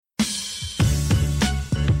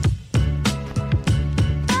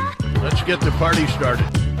Let's get the party started.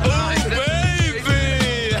 Oh,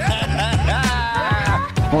 baby!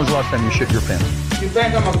 When was the last time you shit your pants? You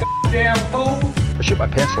think I'm a goddamn fool? I shit my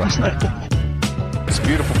pants last night. It's a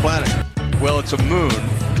beautiful planet. Well, it's a moon.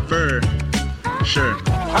 For sure.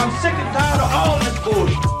 I'm sick and tired of all this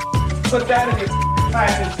bullshit. Put that in your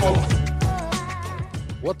piping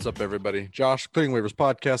folks. What's up, everybody? Josh, Clearing Waivers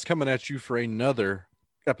Podcast, coming at you for another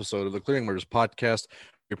episode of the Clearing Waivers Podcast.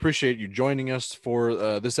 We appreciate you joining us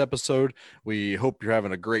for this episode. We hope you're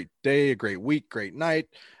having a great day, a great week, great night,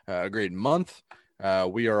 a great month.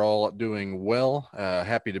 We are all doing well.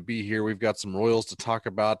 Happy to be here. We've got some Royals to talk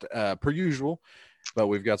about per usual, but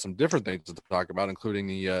we've got some different things to talk about, including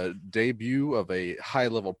the debut of a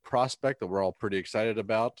high-level prospect that we're all pretty excited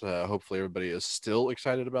about. Hopefully everybody is still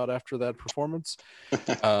excited about after that performance.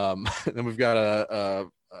 Then we've got a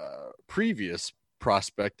previous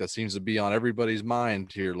prospect that seems to be on everybody's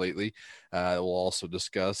mind here lately. We'll also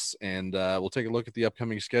discuss, and we'll take a look at the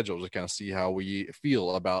upcoming schedule to kind of see how we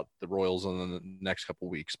feel about the Royals in the next couple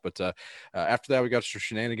weeks. But after that, we got some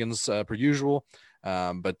shenanigans per usual.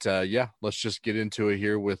 Yeah, let's just get into it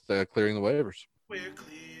here with clearing the waivers. We're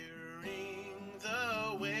clearing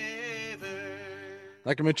the waivers.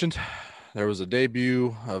 Like I mentioned, there was a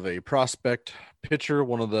debut of a prospect pitcher,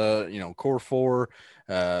 one of the core four,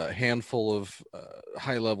 handful of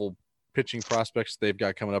high-level pitching prospects they've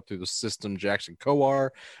got coming up through the system. Jackson Kowar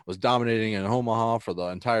was dominating in Omaha for the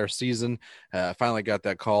entire season. Finally got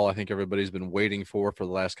that call I think everybody's been waiting for the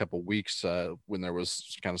last couple of weeks when there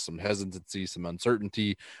was kind of some hesitancy, some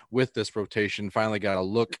uncertainty with this rotation. Finally got a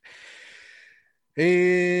look,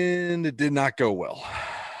 and it did not go well.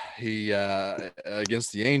 He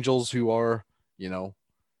against the Angels, who are,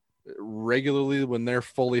 regularly when they're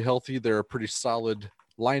fully healthy, they're a pretty solid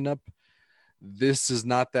lineup. This is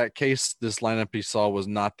not that case. This lineup he saw was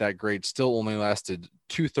not that great. Still only lasted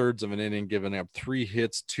 2/3 of an inning, giving up 3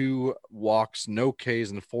 hits, 2 walks, no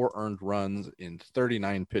Ks, and 4 earned runs in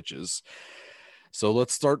 39 pitches. So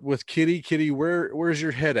let's start with Kitty. Kitty, where's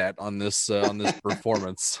your head at on this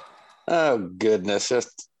performance? Oh goodness,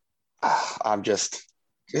 it's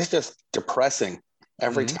just depressing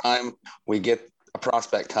every time we get a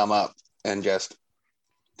prospect come up and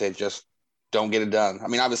they just don't get it done. I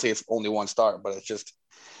mean, obviously it's only one start, but it's just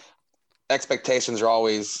expectations are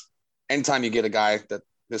always, anytime you get a guy that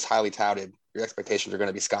is highly touted, your expectations are going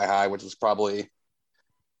to be sky high, which is probably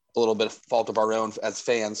a little bit of fault of our own as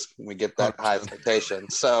fans when we get that high expectation.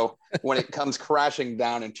 So when it comes crashing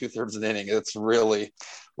down in 2/3 of an inning, it's really a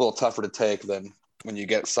little tougher to take than when you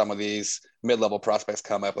get some of these mid-level prospects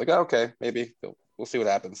come up like, oh, okay, maybe we'll see what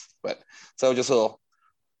happens. But so just a little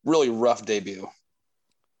really rough debut.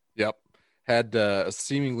 Yep. Had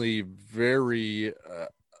seemingly very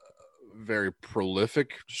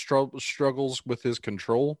prolific struggles with his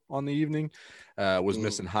control on the evening. Was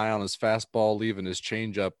missing high on his fastball, leaving his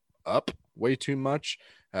changeup up way too much.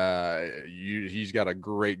 He's got a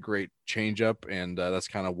great changeup, and that's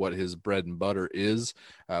kind of what his bread and butter is,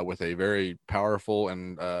 with a very powerful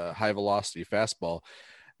and high velocity fastball.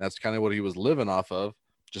 That's kind of what he was living off of.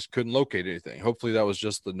 Just couldn't locate anything. Hopefully that was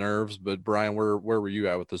just the nerves. But Brian, where were you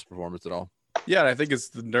at with this performance at all? Yeah, I think it's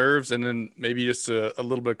the nerves, and then maybe just a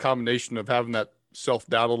little bit of combination of having that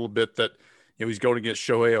self-doubt a little bit that he's going against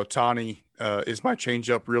Shohei Ohtani. Is my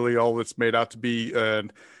changeup really all it's made out to be?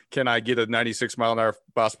 And can I get a 96-mile-an-hour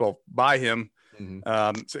fastball by him?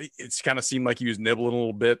 So it's kind of seemed like he was nibbling a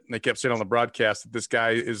little bit, and they kept saying on the broadcast that this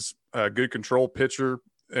guy is a good control pitcher.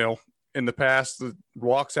 In the past, the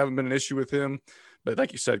walks haven't been an issue with him. But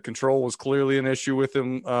like you said, control was clearly an issue with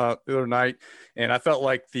him the other night. And I felt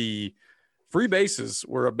like the free bases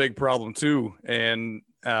were a big problem too. And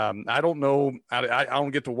I don't know. I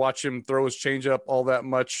don't get to watch him throw his changeup all that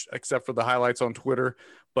much except for the highlights on Twitter.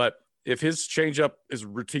 But if his changeup is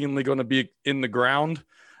routinely going to be in the ground,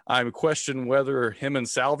 I question whether him and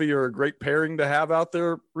Salvi are a great pairing to have out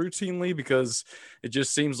there routinely, because it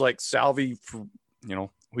just seems like Salvi,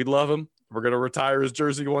 we love him. We're going to retire his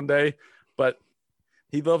jersey one day. But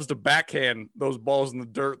he loves to backhand those balls in the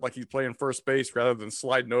dirt like he's playing first base rather than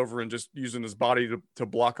sliding over and just using his body to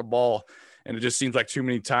block a ball. And it just seems like too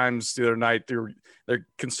many times the other night they're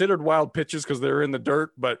considered wild pitches because they're in the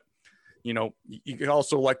dirt. But, you can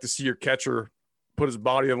also like to see your catcher put his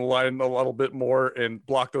body on the line a little bit more and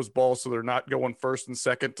block those balls so they're not going first and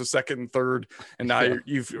second to second and third. And now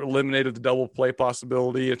you've eliminated the double play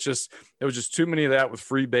possibility. There was just too many of that with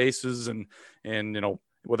free bases and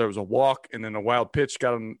whether it was a walk and then a wild pitch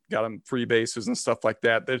got him free bases and stuff like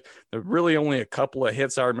that. There really only a couple of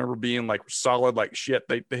hits I remember being like solid, like shit,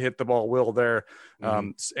 they hit the ball well there.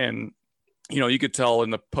 And you could tell in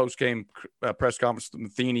the post-game press conference with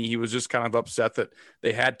Matheny, he was just kind of upset that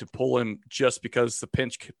they had to pull him just because the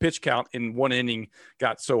pitch count in one inning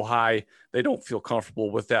got so high. They don't feel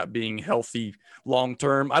comfortable with that being healthy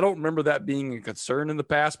long-term. I don't remember that being a concern in the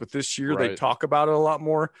past, but this year they talk about it a lot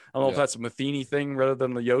more. I don't know if that's a Matheny thing rather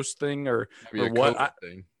than the Yost thing or what.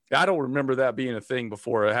 I don't remember that being a thing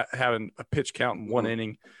before, having a pitch count in one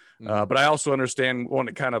inning. But I also understand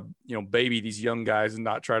wanting to kind of, baby these young guys and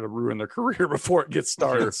not try to ruin their career before it gets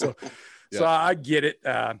started. So I get it.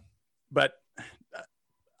 But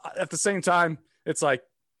at the same time, it's like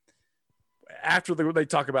after they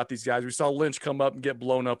talk about these guys, we saw Lynch come up and get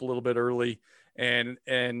blown up a little bit early. And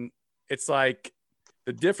it's like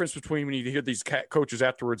the difference between when you hear these coaches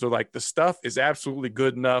afterwards are like, the stuff is absolutely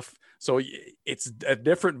good enough. So it's a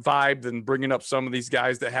different vibe than bringing up some of these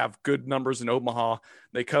guys that have good numbers in Omaha.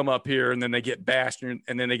 They come up here and then they get bashed and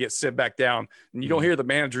then they get sent back down. And you don't hear the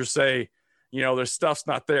managers say, their stuff's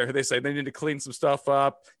not there. They say they need to clean some stuff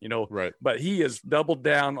up, Right. But he has doubled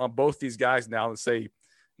down on both these guys now and say,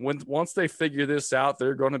 once they figure this out,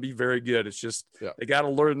 they're going to be very good. It's just they got to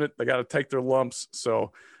learn it. They got to take their lumps.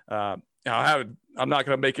 So I'm not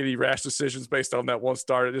going to make any rash decisions based on that one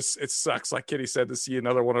start. It sucks, like Kitty said, to see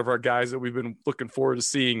another one of our guys that we've been looking forward to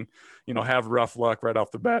seeing, have rough luck right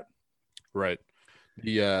off the bat. Right.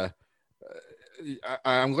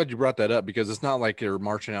 I'm glad you brought that up because it's not like they're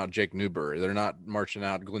marching out Jake Newberry. They're not marching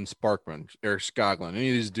out Glenn Sparkman, Eric Skoglund, any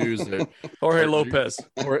of these dudes that Jorge Lopez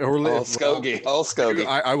or Skogie.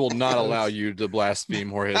 I will not allow you to blaspheme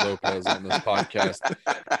Jorge Lopez on this podcast.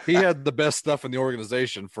 He had the best stuff in the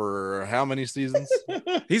organization for how many seasons?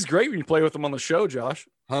 He's great when you play with him on the show, Josh.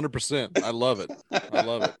 100%. I love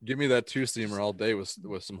it. Give me that two-seamer all day with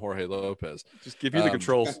some Jorge Lopez. Just give you the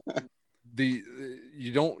controls.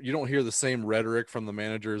 You don't hear the same rhetoric from the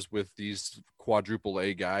managers with these quadruple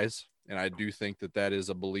A guys, and I do think that is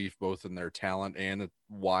a belief both in their talent and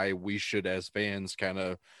why we should as fans kind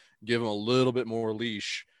of give them a little bit more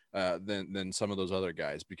leash than some of those other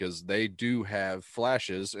guys, because they do have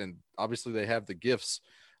flashes and obviously they have the gifts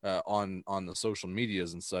on the social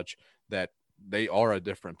medias and such that they are a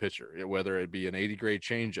different pitcher, whether it be an 80 grade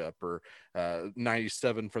changeup or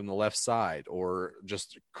 97 from the left side or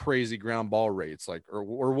just crazy ground ball rates, or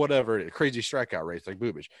whatever, crazy strikeout rates like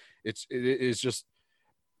Bubic. It is just,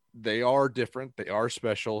 they are different. They are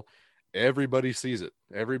special. Everybody sees it.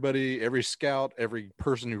 Every scout, every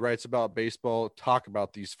person who writes about baseball talk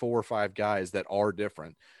about these 4 or 5 guys that are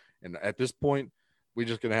different. And at this point, we're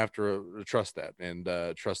just going to have to trust that and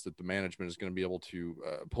trust that the management is going to be able to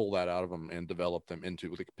pull that out of them and develop them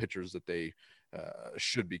into the pitchers that they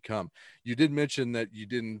should become. You did mention that you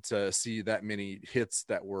didn't see that many hits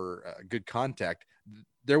that were good contact.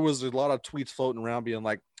 There was a lot of tweets floating around being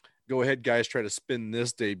like, go ahead, guys, try to spin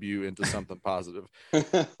this debut into something positive.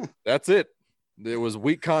 That's it. It was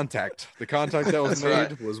weak contact. The contact that was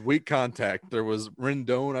made was weak contact. There was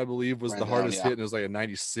Rendon, I believe, was the hardest hit, and it was like a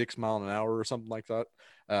 96 mile an hour or something like that.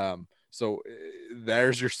 So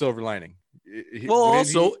there's your silver lining.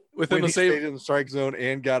 Within the same in the strike zone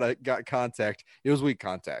and got contact, it was weak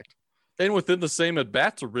contact. And within the same at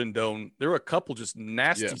bats of Rendon, there were a couple just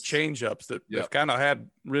nasty changeups that kind of had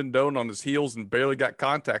Rendon on his heels and barely got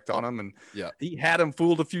contact on him. And he had him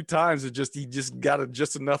fooled a few times. He just got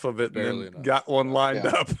just enough of it and then got one lined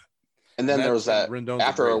up. And then there was that Rendon's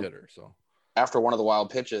after one of the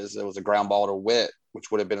wild pitches, there was a ground ball to Witt,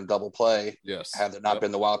 which would have been a double play. Yes. Had there not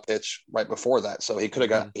been the wild pitch right before that. So he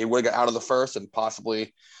would have got out of the first and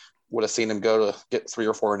possibly would have seen him go to get 3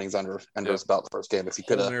 or 4 innings under his belt the first game if he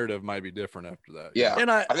could have. The narrative might be different after that. Yeah. And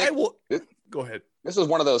I will go ahead. This was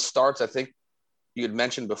one of those starts I think you had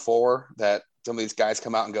mentioned before that some of these guys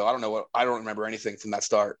come out and go, I don't remember anything from that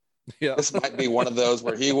start. Yeah. This might be one of those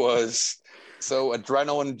where he was so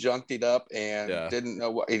adrenaline junkied up and didn't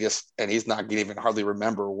know what he's not going to even hardly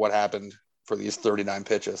remember what happened for these 39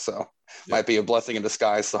 pitches. So might be a blessing in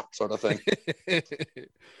disguise sort of thing.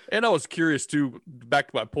 And I was curious too, back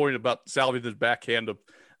to my point about Salvi's backhand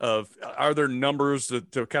of are there numbers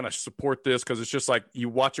to kind of support this? Cause it's just like you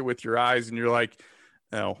watch it with your eyes and you're like,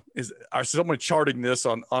 are someone charting this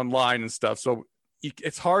online and stuff? So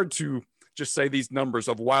it's hard to just say these numbers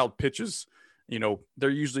of wild pitches, they're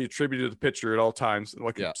usually attributed to the pitcher at all times.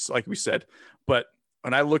 Like we said, but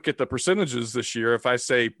when I look at the percentages this year, if I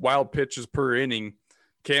say wild pitches per inning,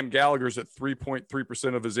 Cam Gallagher's at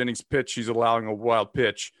 3.3% of his innings pitched. He's allowing a wild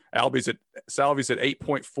pitch. Salvi's at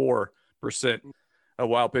 8.4% of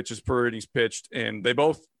wild pitches per innings pitched. And they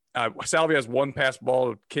both, Salvi has 1 pass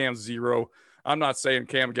ball, Cam's 0. I'm not saying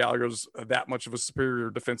Cam Gallagher's that much of a superior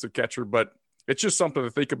defensive catcher, but it's just something to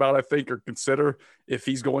think about, I think, or consider. If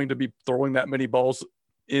he's going to be throwing that many balls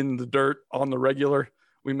in the dirt on the regular,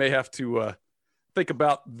 we may have to think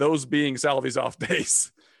about those being Salvi's off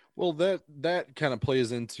days. Well, that kind of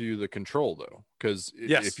plays into the control, though, because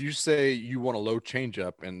Yes. if you say you want a low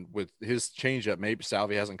changeup, and with his changeup, maybe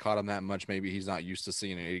Salvi hasn't caught him that much. Maybe he's not used to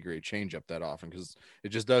seeing an 80-grade changeup that often because it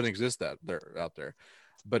just doesn't exist out there.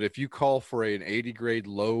 But if you call for an 80-grade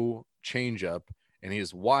low changeup and he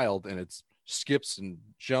is wild and it skips and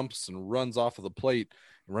jumps and runs off of the plate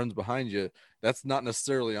and runs behind you, that's not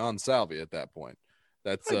necessarily on Salvi at that point.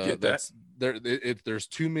 There's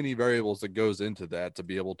too many variables that goes into that to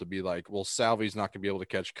be able to be like, well, Salvi's not going to be able to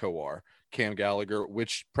catch Kowar. Cam Gallagher,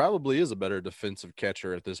 which probably is a better defensive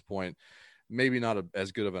catcher at this point, maybe not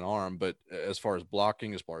as good of an arm, but as far as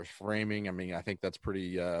blocking, as far as framing, I mean, I think that's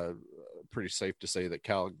pretty safe to say that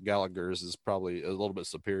Gallagher's is probably a little bit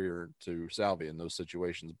superior to Salvi in those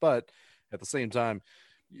situations. But at the same time,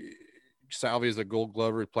 Salvi is a gold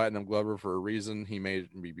glover, platinum glover for a reason. He may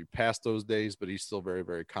be past those days, but he's still very,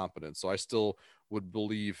 very competent. So I still would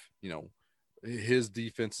believe, his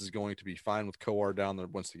defense is going to be fine with Kowar down there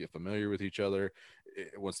once they get familiar with each other.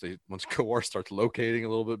 Once Kowar starts locating a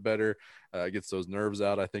little bit better, gets those nerves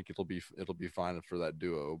out, I think it'll be fine for that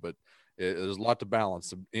duo. But there's a lot to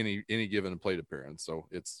balance any given plate appearance. So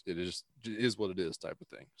it is what it is type of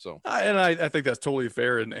thing. So I think that's totally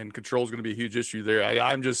fair, and control is going to be a huge issue there.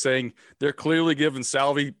 I'm just saying they're clearly giving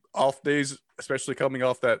Salvi off days, especially coming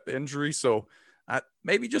off that injury. So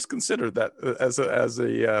maybe just consider that as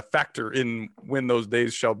a factor in when those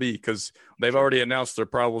days shall be, because they've already announced their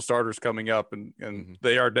probable starters coming up, and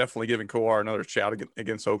they are definitely giving Kowar another shot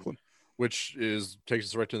against Oakland. Which takes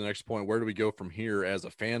us right to the next point. Where do we go from here as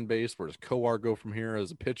a fan base? Where does Kowar go from here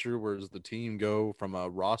as a pitcher? Where does the team go from a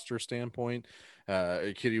roster standpoint?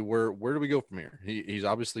 Kitty, where do we go from here? He's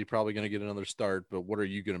obviously probably going to get another start, but what are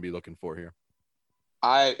you going to be looking for here?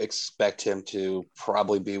 I expect him to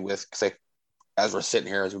probably be with, because as we're sitting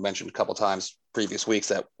here, as we mentioned a couple times previous weeks,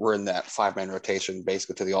 that we're in that 5-man rotation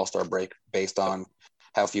basically to the All-Star break based on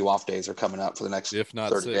how few off days are coming up for the next if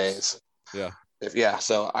not 30 6 days. Yeah.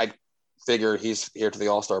 So I figure he's here to the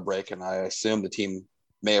All-Star break, and I assume the team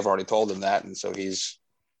may have already told him that, and so he's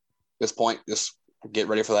at this point just get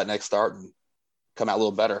ready for that next start and come out a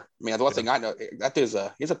little better. I mean, the one thing I know, that dude's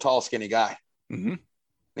he's a tall, skinny guy. Mm-hmm.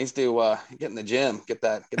 Needs to get in the gym, get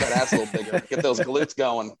that ass a little bigger, get those glutes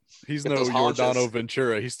going. He's no Giordano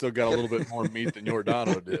Ventura. He's still got a little bit more meat than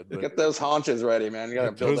Giordano did. But. Get those haunches ready, man. You got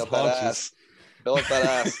to build up that ass. Build up that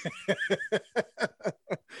ass.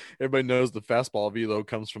 Everybody knows the fastball velo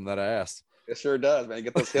comes from that ass. It sure does, man.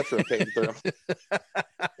 Get those hips rotating through.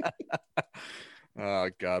 Oh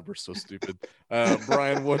God, we're so stupid.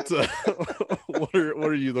 Brian, what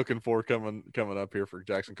are you looking for coming up here for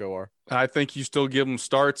Jackson Kowar? I think you still give him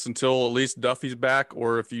starts until at least Duffy's back,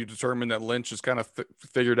 or if you determine that Lynch has kind of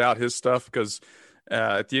figured out his stuff, because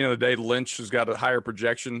at the end of the day, Lynch has got a higher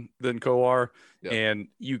projection than Kowar. Yep. And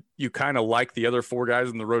you kind of like the other 4 guys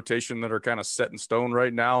in the rotation that are kind of set in stone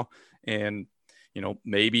right now. And,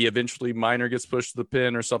 maybe eventually Minor gets pushed to the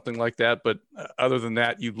pin or something like that. But other than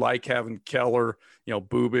that, you like having Keller,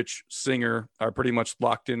 Bubich, Singer are pretty much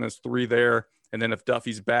locked in as 3 there. And then if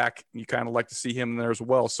Duffy's back, you kind of like to see him there as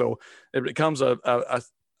well. So it becomes a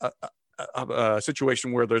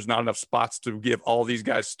situation where there's not enough spots to give all these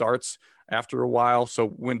guys starts after a while. So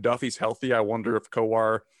when Duffy's healthy, I wonder if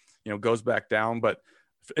Kowar, goes back down. But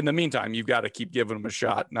in the meantime, you've got to keep giving him a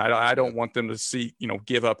shot. And I don't want them to see,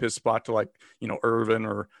 give up his spot to Irvin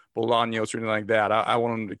or Bolaños or anything like that. I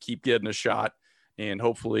want him to keep getting a shot and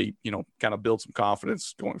hopefully, kind of build some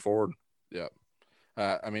confidence going forward. Yeah.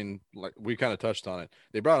 I mean, like we kind of touched on it.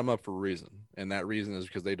 They brought him up for a reason. And that reason is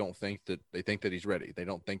because they think that he's ready. They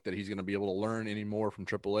don't think that he's going to be able to learn any more from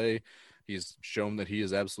AAA. He's shown that he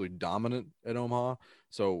is absolutely dominant at Omaha.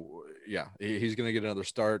 So yeah, he's going to get another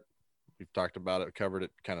start. We've talked about it, covered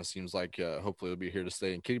it. Kind of seems like hopefully he'll be here to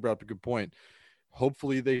stay. And Kitty brought up a good point.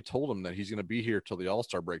 Hopefully they told him that he's going to be here till the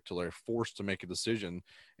All-Star break, till they're forced to make a decision.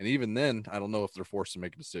 And even then, I don't know if they're forced to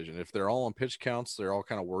make a decision. If they're all on pitch counts, they're all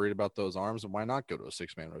kind of worried about those arms, and why not go to a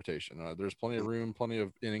 6-man rotation? There's plenty of room, plenty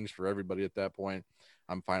of innings for everybody at that point.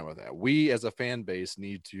 I'm fine with that. We as a fan base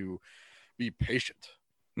need to be patient.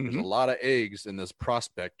 There's a lot of eggs in this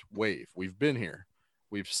prospect wave. We've been here.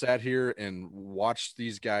 We've sat here and watched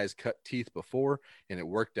these guys cut teeth before, and it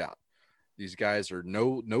worked out. These guys are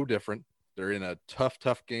no different. They're in a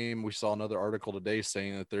tough game. We saw another article today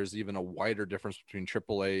saying that there's even a wider difference between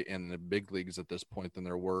AAA and the big leagues at this point than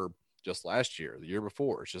there were just last year, the year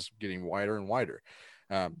before. It's just getting wider and wider.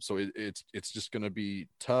 So it's just going to be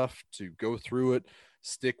tough to go through it.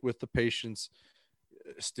 stick with the patience,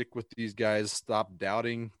 stick with these guys, stop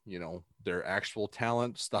doubting, their actual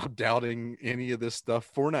talent, stop doubting any of this stuff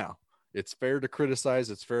for now. It's fair to criticize,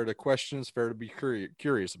 it's fair to question, it's fair to be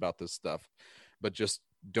curious about this stuff, but just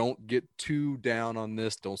don't get too down on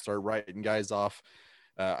this. Don't start writing guys off.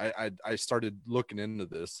 I started looking into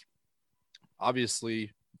this.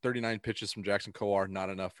 Obviously, 39 pitches from Jackson Kowar, not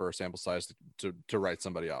enough for a sample size to write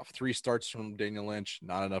somebody off. 3 starts from Daniel Lynch,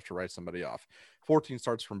 not enough to write somebody off. 14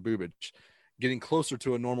 starts from Bubic, getting closer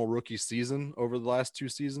to a normal rookie season over the last 2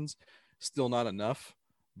 seasons, still not enough.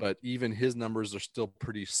 But even his numbers are still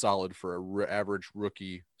pretty solid for a average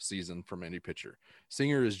rookie season from any pitcher.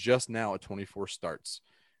 Singer is just now at 24 starts,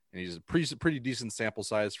 and he's a pretty decent sample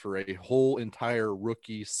size for a whole entire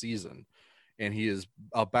rookie season. And he is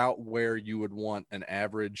about where you would want an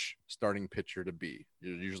average starting pitcher to be.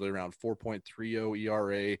 You're usually around 4.30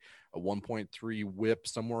 ERA, a 1.3 WHIP,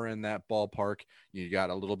 somewhere in that ballpark. You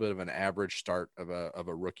got a little bit of an average start of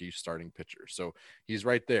a rookie starting pitcher. So he's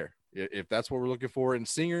right there. If that's what we're looking for. And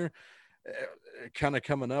Singer, kind of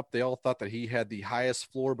coming up, they all thought that he had the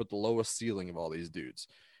highest floor but the lowest ceiling of all these dudes.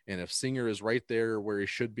 And if Singer is right there where he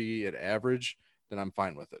should be at average, then I'm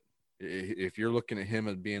fine with it. If you're looking at him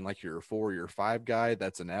as being like your 4, your 5 guy,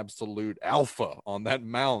 that's an absolute alpha on that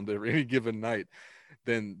mound every any given night,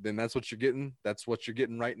 then that's what you're getting. That's what you're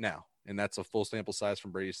getting right now. And that's a full sample size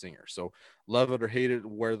from Brady Singer. So love it or hate it,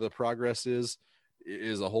 where the progress is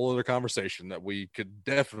a whole other conversation that we could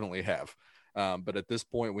definitely have. But at this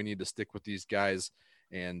point, we need to stick with these guys.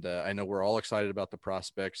 And I know we're all excited about the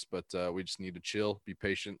prospects, but we just need to chill, be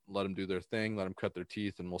patient, let them do their thing, let them cut their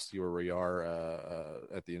teeth, and we'll see where we are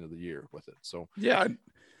at the end of the year with it. So, yeah,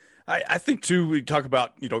 I think too, we talk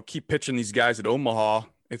about, keep pitching these guys at Omaha.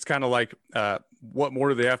 It's kind of like, what more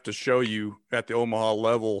do they have to show you at the Omaha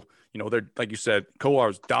level? They're, like you said,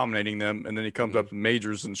 Kowar's dominating them, and then he comes up in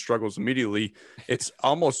majors and struggles immediately. It's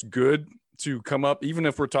almost good to come up, even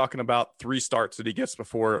if we're talking about 3 starts that he gets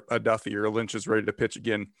before a Duffy or a Lynch is ready to pitch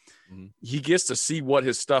again. He gets to see what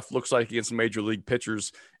his stuff looks like against major league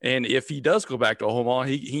pitchers. And if he does go back to Omaha,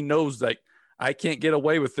 he knows that I can't get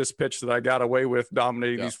away with this pitch that I got away with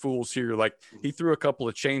dominating these fools here. Like, he threw a couple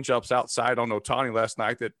of change-ups outside on Ohtani last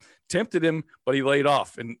night that tempted him, but he laid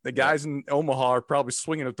off. And the guys in Omaha are probably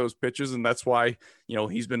swinging at those pitches, and that's why,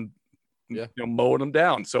 he's been mowing them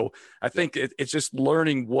down. So I think it's just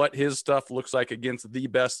learning what his stuff looks like against the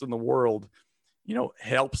best in the world. It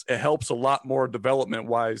helps a lot more development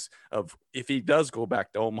wise of if he does go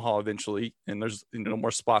back to Omaha eventually, and there's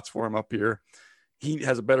more spots for him up here. He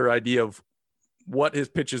has a better idea of what his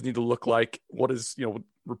pitches need to look like, what his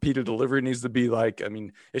repeated delivery needs to be like. I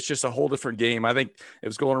mean, it's just a whole different game. I think it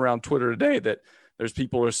was going around Twitter today that there's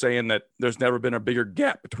people are saying that there's never been a bigger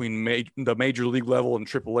gap between the major league level and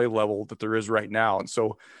AAA level that there is right now. And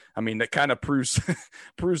so, I mean, that kind of proves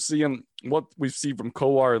seeing what we've seen from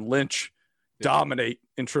Kowar and Lynch dominate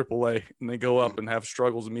in AAA, and they go up and have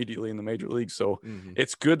struggles immediately in the major league. So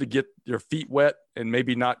it's good to get your feet wet and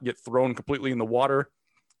maybe not get thrown completely in the water.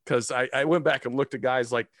 Because I went back and looked at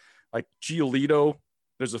guys like Giolito.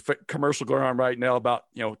 There's a commercial going on right now about,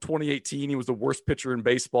 2018, he was the worst pitcher in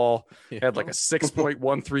baseball, had like a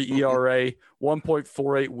 6.13 ERA,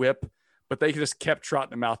 1.48 WHIP, but they just kept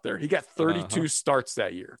trotting him out there. He got 32 starts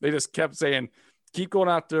that year. They just kept saying, keep going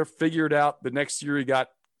out there, figure it out. The next year he got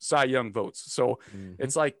Cy Young votes. So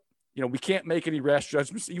it's like, we can't make any rash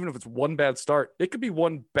judgments, even if it's one bad start. It could be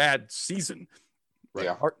one bad season. Right.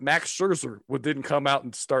 Yeah. Max Scherzer didn't come out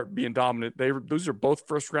and start being dominant. Those are both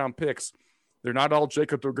first-round picks. They're not all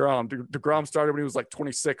Jacob DeGrom. DeGrom started when he was like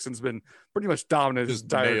 26 and has been pretty much dominant his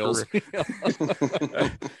entire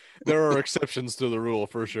career. There are exceptions to the rule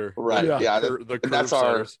for sure. Right. Yeah.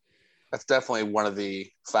 That's definitely one of the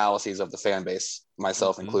fallacies of the fan base,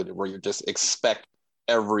 myself included, where you just expect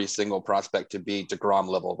every single prospect to be DeGrom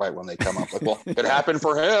level right when they come up. Like, well, it happened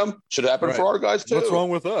for him. Should happen for our guys too. What's wrong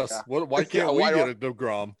with us? Yeah. Why can't we get a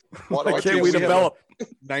DeGrom? Why can't we develop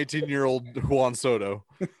 19-year-old Juan Soto?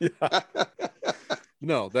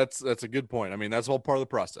 No, that's a good point. I mean, that's all part of the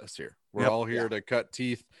process here. We're all here to cut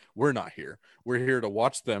teeth. We're not here. We're here to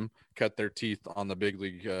watch them cut their teeth on the big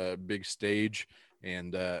league, big stage.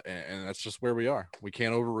 And that's just where we are. We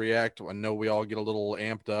can't overreact. I know we all get a little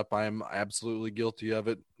amped up. I'm absolutely guilty of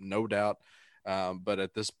it, no doubt. But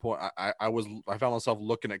at this point, I found myself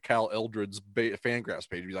looking at Kyle Eldred's Fangraphs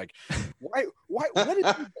page, be like, why, what did he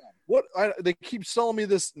do? What they keep selling me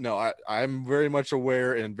this? No, I'm very much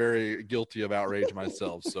aware and very guilty of outrage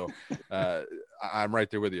myself. So I'm right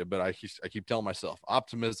there with you. But I keep telling myself,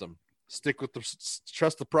 optimism,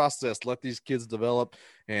 trust the process. Let these kids develop,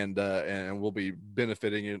 and we'll be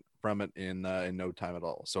benefiting from it in no time at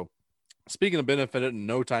all. So, speaking of benefiting in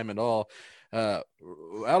no time at all,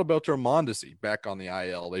 Adalberto Mondesi back on the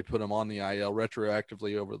IL. They put him on the IL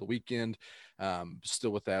retroactively over the weekend.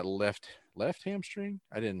 Still with that left hamstring.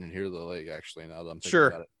 I didn't hear the leg actually. Now that I'm thinking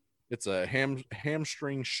about it, it's a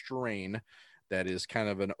hamstring strain. That is kind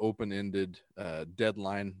of an open-ended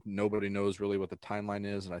deadline. Nobody knows really what the timeline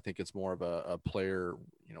is, and I think it's more of a player,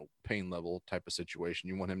 pain level type of situation.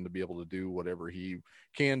 You want him to be able to do whatever he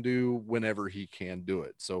can do whenever he can do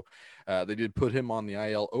it. So they did put him on the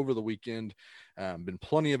IL over the weekend. Been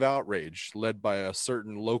plenty of outrage led by a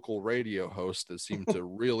certain local radio host that seemed to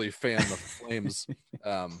really fan the Flames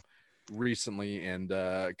recently and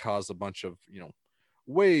caused a bunch of,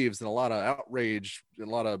 waves and a lot of outrage and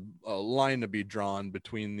a lot of line to be drawn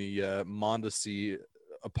between the Mondesi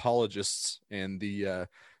apologists and the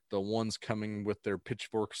ones coming with their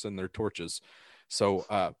pitchforks and their torches.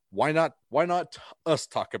 So why not us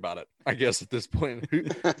talk about it? I guess at this point,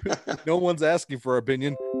 no one's asking for our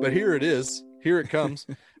opinion, but here it is. Here it comes.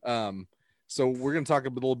 So we're going to talk a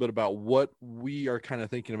little bit about what we are kind of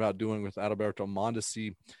thinking about doing with Adalberto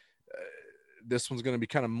Mondesi. This one's going to be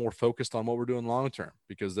kind of more focused on what we're doing long term,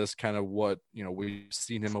 because that's kind of what we've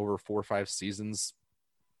seen him over 4 or 5 seasons,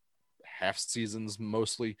 half seasons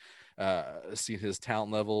mostly. Seen his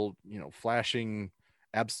talent level, flashing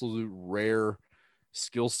absolute rare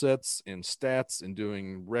skill sets and stats and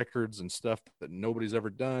doing records and stuff that nobody's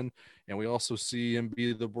ever done. And we also see him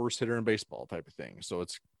be the worst hitter in baseball type of thing. So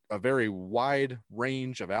it's a very wide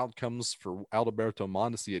range of outcomes for Adalberto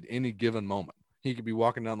Mondesi at any given moment. He could be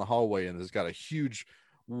walking down the hallway and has got a huge,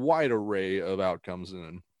 wide array of outcomes in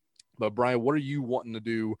him. But Brian, what are you wanting to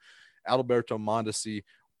do, Adalberto Mondesi,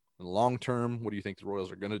 in the long term? What do you think the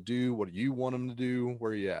Royals are going to do? What do you want them to do?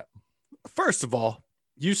 Where are you at? First of all,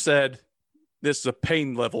 you said this is a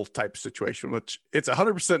pain level type situation, which it's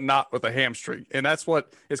 100% not with a hamstring. And that's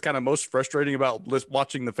what is kind of most frustrating about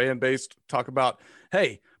watching the fan base talk about,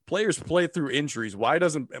 hey, players play through injuries. Why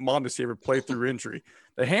doesn't Mondesi ever play through injury?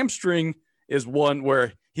 The hamstring is one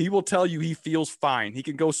where he will tell you he feels fine. He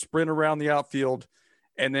can go sprint around the outfield,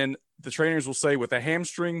 and then the trainers will say with a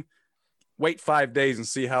hamstring, wait 5 days and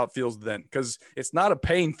see how it feels then, because it's not a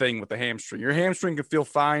pain thing with the hamstring. Your hamstring can feel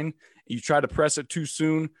fine. You try to press it too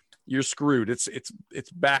soon, you're screwed. It's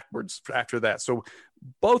backwards after that. So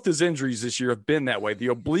both his injuries this year have been that way. The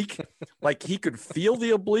oblique, like he could feel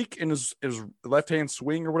the oblique in his left-hand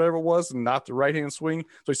swing or whatever it was, and not the right-hand swing.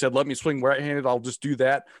 So he said, let me swing right-handed. I'll just do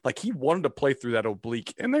that. Like he wanted to play through that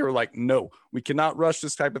oblique, and they were like, no, we cannot rush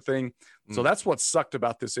this type of thing. So that's what sucked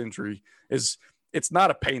about this injury is it's not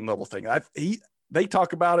a pain level thing. They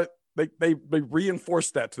talk about it. They reinforce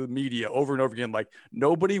that to the media over and over again. Like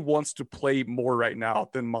nobody wants to play more right now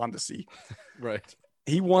than Mondesi. Right.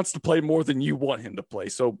 He wants to play more than you want him to play.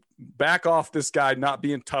 So back off this guy not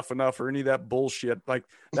being tough enough or any of that bullshit. Like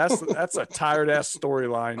that's a tired ass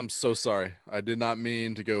storyline. I'm so sorry. I did not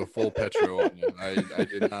mean to go full Petro on you. I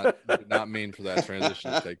did not mean for that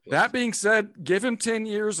transition to take place. That being said, give him 10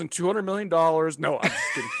 years and $200 million. No, I'm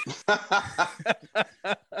just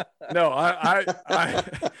kidding. No,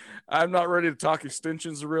 I'm not ready to talk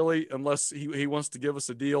extensions really, unless he wants to give us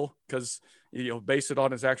a deal, because base it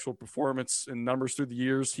on his actual performance and numbers through the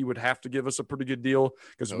years. He would have to give us a pretty good deal,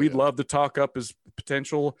 because we'd love to talk up his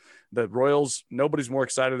potential. The Royals, nobody's more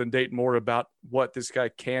excited than Dayton Moore about what this guy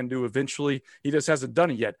can do eventually. He just hasn't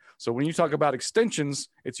done it yet. So when you talk about extensions,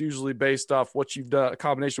 it's usually based off what you've done, a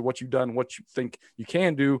combination of what you've done, what you think you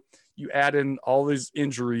can do. You add in all these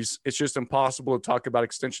injuries, it's just impossible to talk about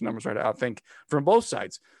extension numbers right now, I think, from both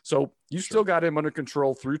sides. So you still got him under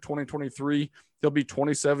control through 2023. He'll be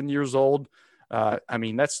 27 years old. I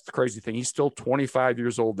mean, that's the crazy thing. He's still 25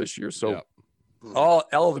 years old this year. So all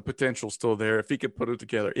of the potential still there. If he could put it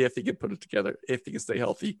together, if he can stay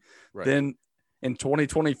healthy, then in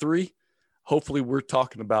 2023, hopefully we're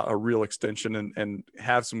talking about a real extension and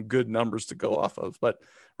have some good numbers to go off of. But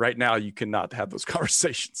right now you cannot have those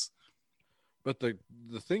conversations. But the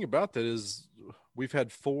thing about that is we've had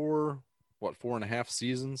 4.5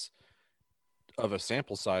 seasons of a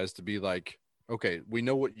sample size to be like, okay, we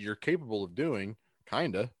know what you're capable of doing,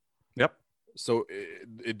 kind of. Yep. So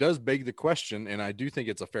it does beg the question, and I do think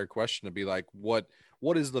it's a fair question to be like, what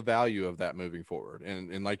is the value of that moving forward?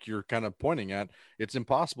 And like you're kind of pointing at, it's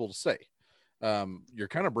impossible to say. You're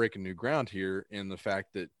kind of breaking new ground here in the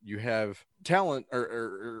fact that you have talent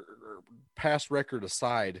or past record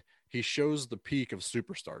aside, he shows the peak of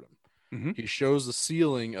superstardom. Mm-hmm. He shows the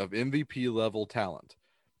ceiling of MVP level talent.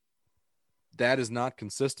 That is not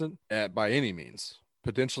consistent by any means.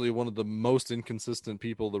 potentially one of the most inconsistent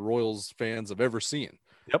people the Royals fans have ever seen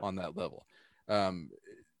on that level.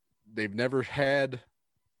 They've never had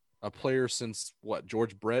a player since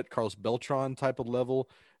George Brett, Carlos Beltran type of level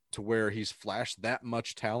to where he's flashed that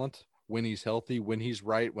much talent when he's healthy, when he's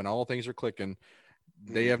right, when all things are clicking.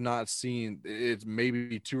 They have not seen, it's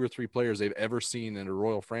maybe 2 or 3 players they've ever seen in a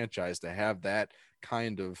Royal franchise to have that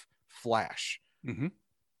kind of flash. Mm-hmm.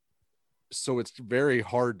 So it's very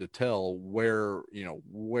hard to tell where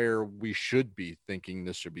we should be thinking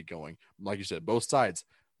this should be going. Like you said, both sides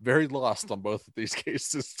very lost on both of these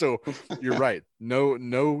cases. So you're right.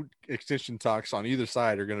 No extension talks on either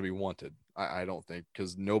side are going to be wanted. I don't think,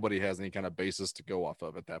 because nobody has any kind of basis to go off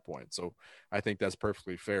of at that point. So I think that's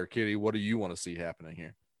perfectly fair. Kitty, what do you want to see happening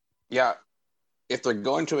here? Yeah. If they're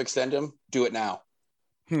going to extend him, do it now.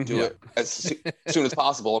 Do it as soon as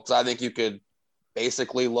possible, because I think you could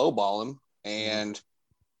basically lowball him. And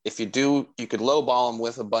if you do, you could lowball him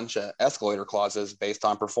with a bunch of escalator clauses based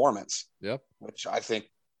on performance. Yep. Which I think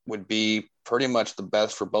would be pretty much the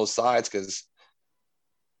best for both sides, because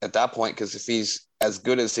at that point, because if he's as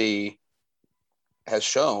good as he has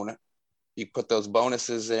shown, you put those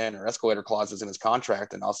bonuses in or escalator clauses in his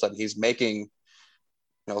contract, and all of a sudden he's making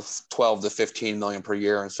 12 to 15 million per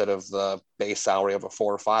year instead of the base salary of a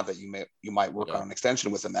 4 or 5 that you might work on an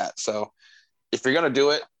extension with him at. So if you're going to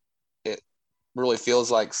do it, it really feels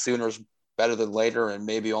like sooner's better than later, and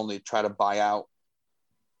maybe only try to buy out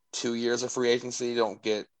 2 years of free agency. Don't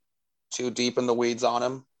get too deep in the weeds on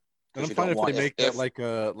him. And I'm fine if they make that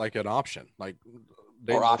like an option,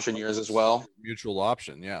 or option years as well. Mutual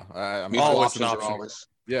option, yeah. Mutual options are always,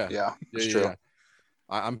 yeah, it's true. Yeah.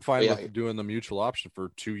 I'm fine with doing the mutual option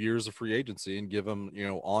for 2 years of free agency and give them,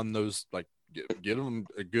 on those, get them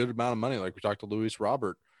a good amount of money. Like we talked to Luis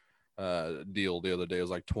Robert deal the other day. It was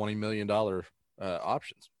like $20 million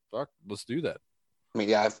options. Fuck, let's do that. I mean,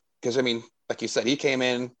 yeah, because like you said, he came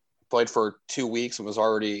in, played for 2 weeks, and was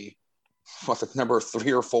already number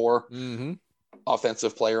 3 or 4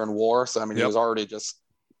 offensive player in WAR. So he was already just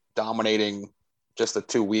dominating just the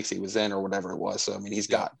 2 weeks he was in, or whatever it was. So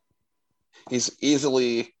he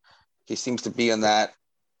seems to be in that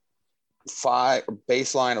 5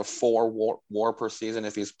 baseline of 4 WAR per season.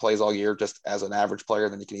 If he plays all year just as an average player,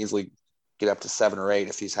 then he can easily get up to 7 or 8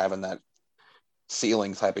 if he's having that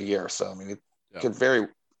ceiling type of year. So it could very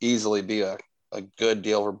easily be a good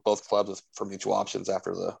deal for both clubs for mutual options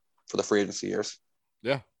for the free agency years.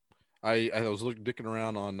 Yeah. I was dicking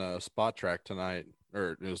around on Spot Track tonight,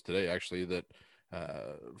 or it was today actually, that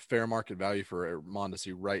fair market value for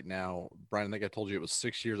Mondesi right now, Brian, I think I told you it was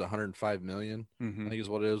 6 years, 105 million. I think is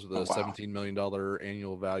what it is, with a $17 million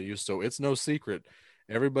annual value. So it's no secret.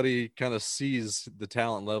 Everybody kind of sees the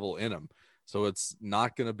talent level in him. So it's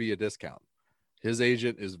not going to be a discount. His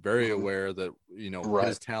agent is very aware that,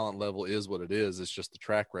 his talent level is what it is. It's just the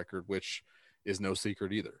track record, which is no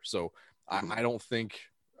secret either. So I don't think,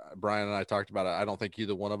 Brian and I talked about it, I don't think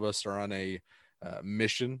either one of us are on a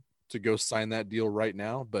mission to go sign that deal right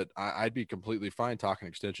now, but I'd be completely fine talking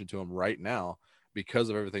extension to him right now because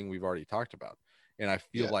of everything we've already talked about. And I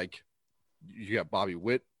feel like you got Bobby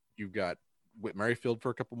Witt, you've got Whit Merrifield for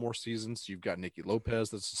a couple more seasons. You've got Nicky Lopez,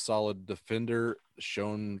 that's a solid defender,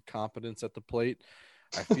 shown competence at the plate.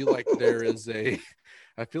 I feel like there is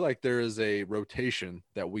a rotation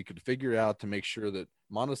that we could figure out to make sure that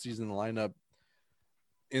Mondesi's in the lineup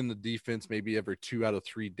in the defense maybe every 2 out of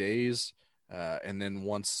 3 days. And then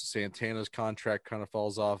once Santana's contract kind of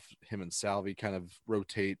falls off, him and Salvi kind of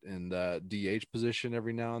rotate in the DH position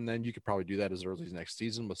every now and then. You could probably do that as early as next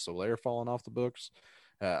season with Soler falling off the books.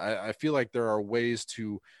 I feel like there are ways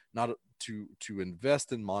to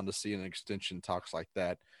invest in Mondesi and extension talks like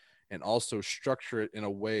that, and also structure it in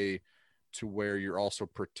a way to where you're also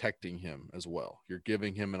protecting him as well. You're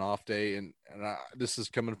giving him an off day, and this is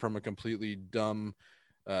coming from a completely dumb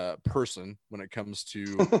person when it comes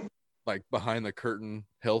to like behind the curtain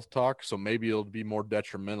health talk. So maybe it'll be more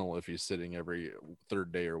detrimental if he's sitting every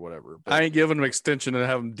 3rd day or whatever. But I ain't giving him extension and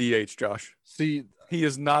have him DH, Josh. See, he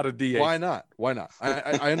is not a DH. Why not?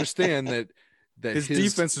 I understand that his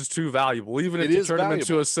defense is too valuable, even if you turn him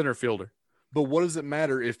into a center fielder. But what does it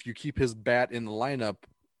matter if you keep his bat in the lineup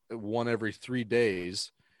 1 every 3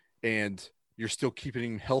 days and you're still keeping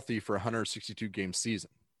him healthy for a 162 game season?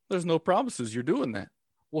 There's no promises you're doing that.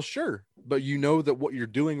 Well, sure. But you know that what you're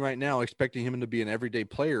doing right now, expecting him to be an everyday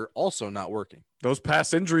player, also not working. Those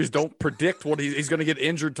past injuries don't predict what he's going to get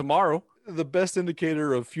injured tomorrow. The best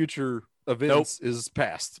indicator of future events is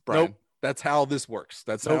past, Brian. That's how this works.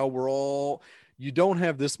 That's how we're all – you don't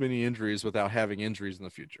have this many injuries without having injuries in the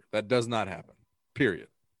future. That does not happen, period.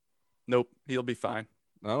 Nope. He'll be fine.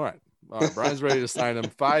 All right. All right, Brian's ready to sign him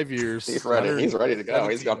 5 years. He's ready. He's ready to go.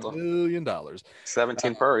 He's got the $17 million.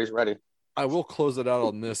 17 per. He's ready. I will close it out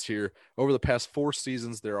on this here. Over the past 4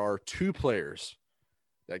 seasons, there are 2 players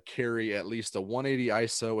that carry at least a 180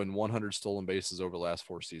 ISO and 100 stolen bases over the last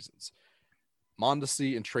 4 seasons.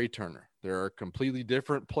 Mondesi and Trey Turner. There are completely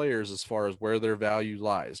different players as far as where their value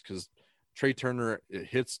lies, because Trey Turner, it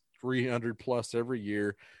hits 300 plus every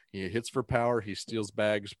year. He hits for power. He steals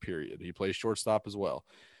bags, period. He plays shortstop as well.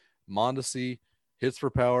 Mondesi hits for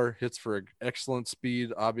power, hits for excellent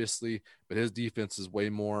speed, obviously, but his defense is way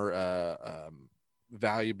more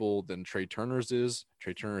valuable than Trey Turner's is.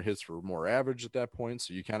 Trey Turner hits for more average at that point,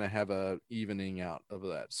 so you kind of have a evening out of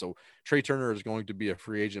that. So Trey Turner is going to be a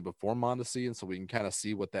free agent before Mondesi, and so we can kind of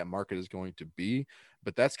see what that market is going to be.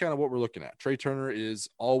 But that's kind of what we're looking at. Trey Turner is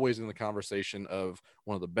always in the conversation of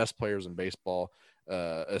one of the best players in baseball,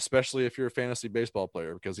 especially if you're a fantasy baseball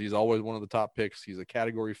player, because he's always one of the top picks. He's a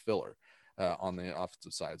category filler on the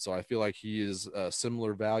offensive side. So I feel like he is a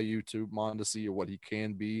similar value to Mondesi, or what he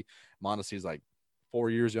can be. Mondesi is like 4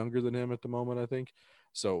 years younger than him at the moment, I think.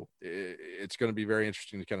 So it's going to be very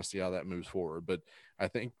interesting to kind of see how that moves forward. But I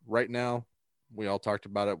think right now, we all talked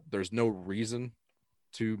about it, there's no reason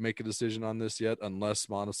to make a decision on this yet, unless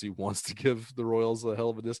Mondesi wants to give the Royals a hell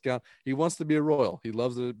of a discount. He wants to be a Royal. He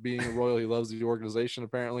loves it being a Royal. He loves the organization,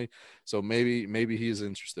 apparently. So maybe he's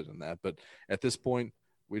interested in that. But at this point,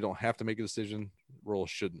 we don't have to make a decision. Royals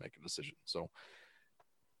should make a decision. So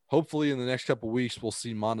hopefully in the next couple of weeks, we'll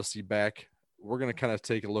see Mondesi back. We're going to kind of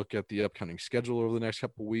take a look at the upcoming schedule over the next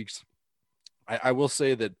couple of weeks. I will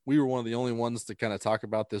say that we were one of the only ones to kind of talk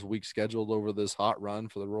about this week scheduled over this hot run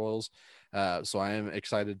for the Royals. So I am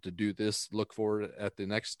excited to do this, look forward at the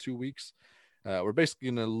next 2 weeks. We're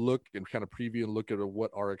basically going to look and kind of preview and look at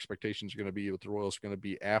what our expectations are going to be, what the Royals are going to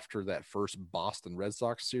be after that first Boston Red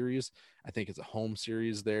Sox series. I think it's a home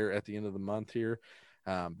series there at the end of the month here.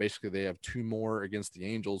 Basically, they have 2 more against the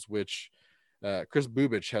Angels, which Chris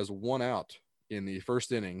Bubich has 1 out in the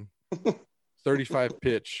first inning, 35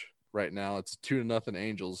 pitch. Right now, it's 2-0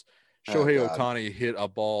 Angels. Shohei Ohtani hit a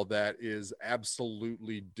ball that is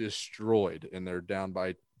absolutely destroyed, and they're down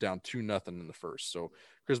 2-0 in the first. So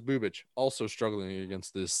Chris Bubich also struggling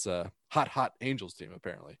against this hot Angels team,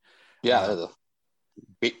 apparently. Yeah, they're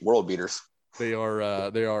the world beaters. They are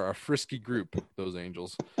a frisky group, those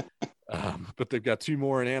Angels. But they've got 2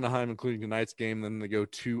 more in Anaheim, including tonight's game. Then they go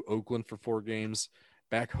to Oakland for 4 games.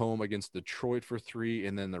 Back home against Detroit for 3,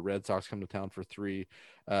 and then the Red Sox come to town for 3.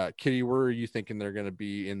 Kitty, where are you thinking they're going to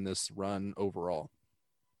be in this run overall?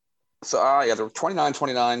 So, they're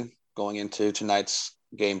 29-29 going into tonight's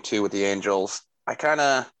game 2 with the Angels.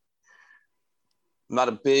 I'm not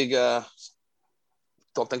a big,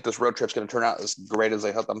 don't think this road trip's going to turn out as great as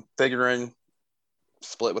I hope. I'm figuring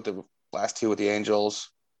split with the last 2 with the Angels.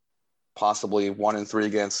 Possibly 1-3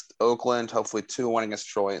 against Oakland, hopefully 2-1 against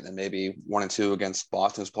Detroit, and then maybe 1-2 against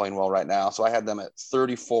Boston, who's playing well right now. So I had them at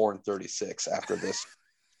 34-36 after this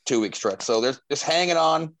 2-week stretch. So they're just hanging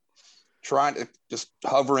on, trying to just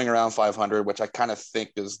hovering around 500, which I kind of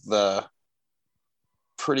think is the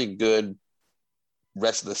pretty good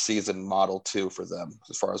rest of the season model too for them,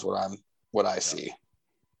 as far as what I see.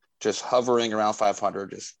 Just hovering around 500,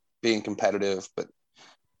 just being competitive, but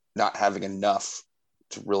not having enough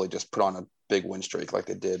to really just put on a big win streak like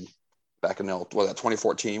they did back in that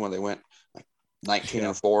 2014 when they went like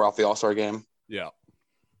 19-4 off the All-Star game. Yeah.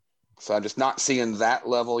 So I'm just not seeing that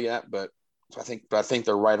level yet, but I think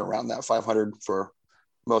they're right around that 500 for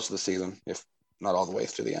most of the season, if not all the way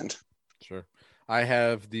to the end. Sure. I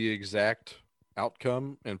have the exact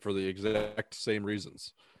outcome and for the exact same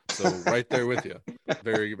reasons. So right there with you.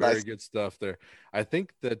 Very, very nice. Good stuff there. I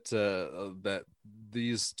think that that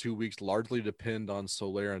these 2 weeks largely depend on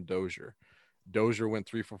Soler and Dozier. Dozier went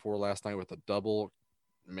 3 for 4 last night with a double,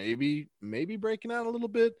 maybe breaking out a little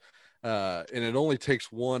bit. And it only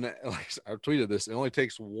takes one, like I tweeted this, it only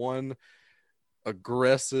takes one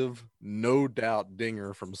aggressive, no doubt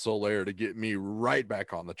dinger from Soler to get me right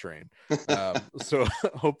back on the train. So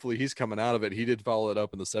hopefully he's coming out of it. He did follow it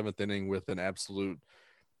up in the 7th inning with an absolute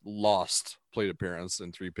lost plate appearance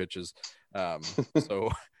in 3 pitches. So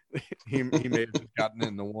he may have just gotten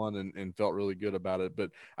into one and felt really good about it. But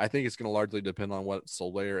I think it's going to largely depend on what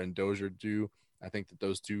Soler and Dozier do. I think that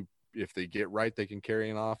those two, if they get right, they can carry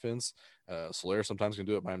an offense. Soler sometimes can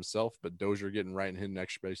do it by himself, but Dozier getting right and hitting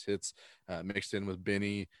extra base hits, mixed in with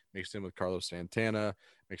Benny, mixed in with Carlos Santana,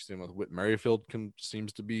 mixed in with Whit Merrifield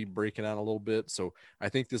seems to be breaking out a little bit. So I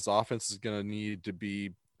think this offense is going to need to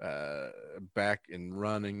be back and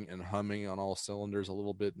running and humming on all cylinders a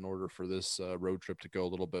little bit in order for this road trip to go a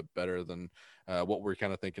little bit better than what we're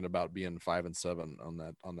kind of thinking about being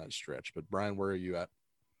 5-7 on that stretch. But Brian, where are you at?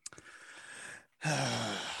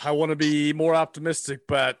 I want to be more optimistic,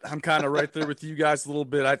 but I'm kind of right there with you guys a little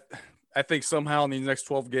bit. I think somehow in these next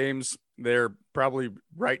 12 games, they're probably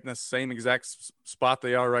right in the same exact spot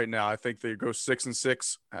they are right now. I think they go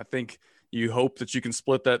 6-6. I think you hope that you can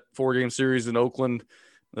split that 4-game series in Oakland.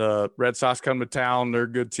 The Red Sox come to town. They're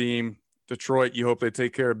a good team. Detroit, you hope they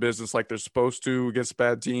take care of business like they're supposed to against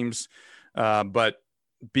bad teams. But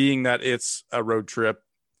being that it's a road trip,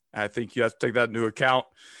 I think you have to take that into account.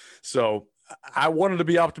 So I wanted to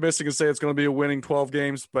be optimistic and say it's going to be a winning 12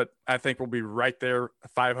 games, but I think we'll be right there,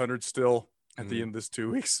 500 still at the end of this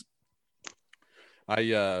 2 weeks.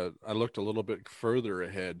 I looked a little bit further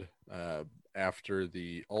ahead after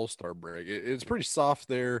the All-Star break. It's pretty soft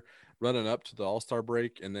there running up to the All-Star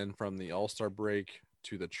break, and then from the All-Star break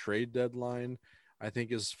to the trade deadline, I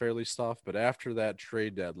think is fairly soft. But after that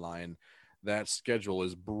trade deadline, that schedule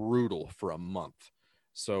is brutal for a month.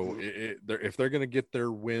 So if they're going to get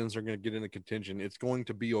their wins, they're going to get into contention, it's going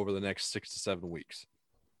to be over the next 6 to 7 weeks.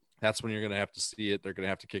 That's when you're going to have to see it. They're going to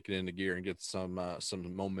have to kick it into gear and get some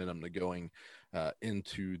momentum to going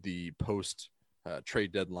into the post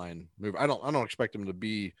trade deadline move. I don't expect them to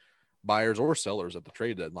be buyers or sellers at the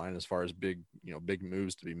trade deadline as far as big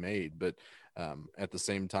moves to be made. But at the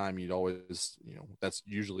same time, you'd always, that's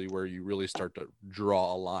usually where you really start to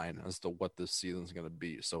draw a line as to what this season's going to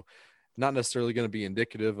be. So not necessarily going to be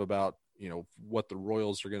indicative about, what the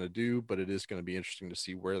Royals are going to do, but it is going to be interesting to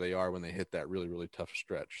see where they are when they hit that really, really tough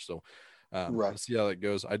stretch. So let's see how that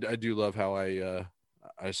goes. I do love how I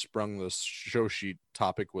sprung the show sheet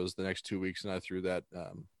topic was the next 2 weeks, and I threw that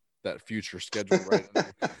future schedule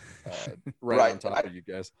right on top of you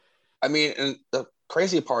guys. I mean, and the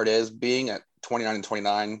crazy part is being at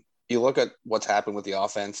 29-29, you look at what's happened with the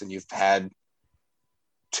offense, and you've had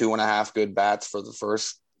 2.5 good bats for the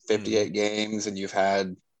first 58 games, and you've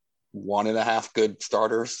had 1.5 good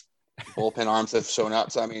starters. Bullpen arms have shown up.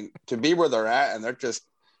 So, I mean, to be where they're at, and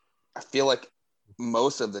I feel like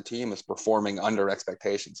most of the team is performing under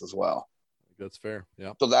expectations as well. That's fair.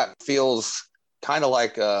 Yeah. So that feels kind of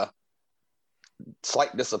like a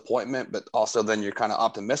slight disappointment, but also then you're kind of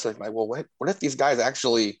optimistic. Like, well, what if these guys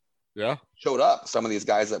actually showed up? Some of these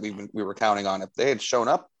guys that we were counting on, if they had shown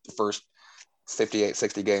up the first 58,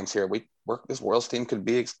 60 games here, this Royals team could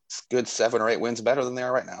be a good 7 or 8 wins better than they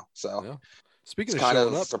are right now. So speaking it's of kind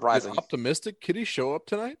showing of up, surprising. Optimistic, could he show up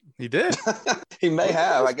tonight? He did. He may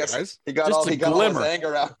have. I guess guys. he got all his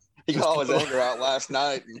anger out. He got all his anger out last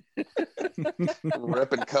night and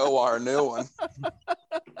ripping Kowar a new one.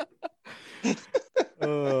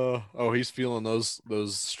 He's feeling those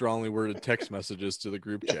strongly worded text messages to the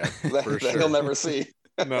group chat for that sure. He'll never see.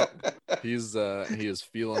 No, he is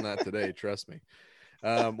feeling that today. Trust me.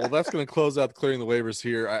 Well, that's going to close out clearing the waivers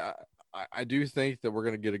here. I do think that we're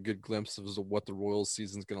going to get a good glimpse of what the Royals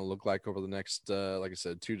season is going to look like over the next, like I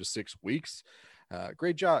said, 2 to 6 weeks.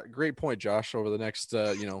 Great point, Josh. Over the next,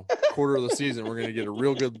 quarter of the season, we're going to get a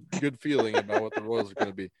real good feeling about what the Royals are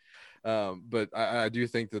going to be. But I do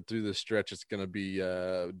think that through this stretch, it's going to be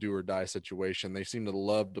a do or die situation. They seem to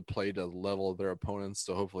love to play to the level of their opponents.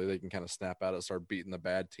 So hopefully they can kind of snap out and start beating the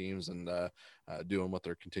bad teams and doing what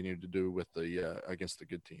they're continuing to do with the against the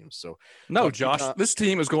good teams. So no, Josh, this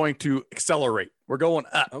team is going to accelerate. We're going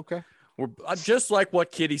up. Okay. We're just like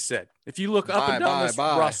what Kitty said. If you look up and down this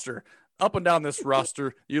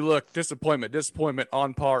roster, you look disappointment,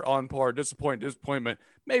 on par, disappointment,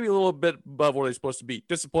 maybe a little bit above where they're supposed to be.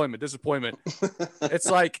 Disappointment. It's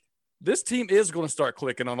like this team is going to start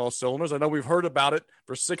clicking on all cylinders. I know we've heard about it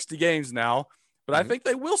for 60 games now, but I think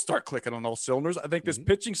they will start clicking on all cylinders. I think this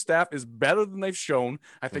pitching staff is better than they've shown.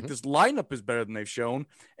 I think this lineup is better than they've shown,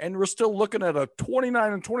 and we're still looking at a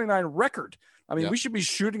 29-29 record. I mean, we should be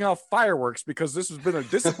shooting off fireworks because this has been a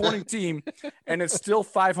disappointing team, and it's still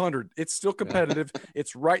 500. It's still competitive.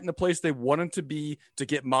 It's right in the place they wanted to be to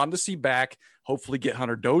get Mondesi back, hopefully get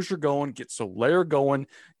Hunter Dozier going, get Soler going.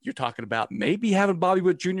 You're talking about maybe having Bobby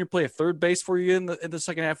Witt Jr. play a third base for you in the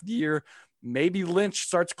second half of the year. Maybe Lynch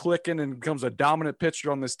starts clicking and becomes a dominant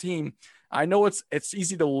pitcher on this team. I know it's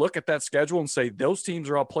easy to look at that schedule and say those teams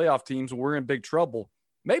are all playoff teams and we're in big trouble.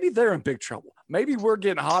 Maybe they're in big trouble. Maybe we're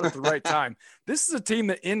getting hot at the right time. This is a team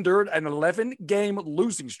that endured an 11-game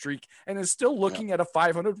losing streak and is still looking at a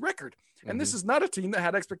 500 record. And this is not a team that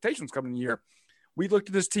had expectations coming in the year. We looked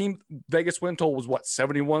at this team. Vegas win total was what,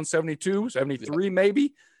 71, 72, 73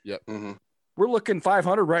 maybe? Yep. we're looking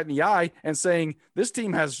 500 right in the eye and saying this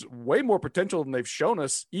team has way more potential than they've shown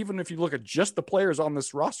us. Even if you look at just the players on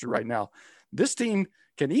this roster right now, this team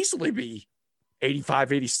can easily be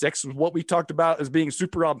 85, 86 is what we talked about as being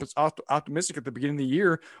super optimistic at the beginning of the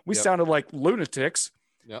year. We sounded like lunatics.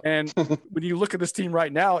 Yep. And when you look at this team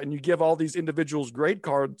right now and you give all these individuals grade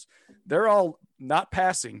cards, they're all not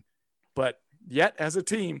passing, but yet as a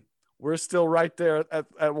team, we're still right there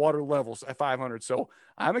at water levels at 500. So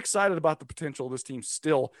I'm excited about the potential of this team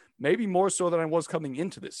still, maybe more so than I was coming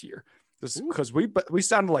into this year. Because we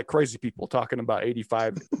sounded like crazy people talking about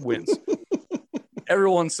 85 wins.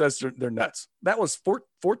 Everyone says they're nuts. That was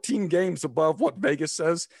 14 games above what Vegas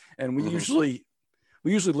says. And we usually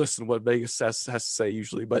listen to what Vegas has to say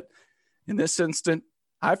usually. But in this instant,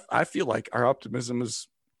 I feel like our optimism is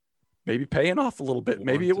maybe paying off a little bit.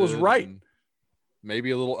 Maybe it was right.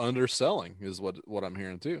 Maybe a little underselling is what I'm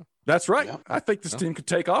hearing too. That's right. Yeah. I think this team could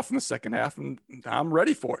take off in the second half, and I'm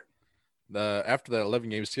ready for it. After that 11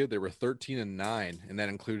 game skid, they were 13-9, and that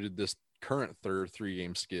included this current third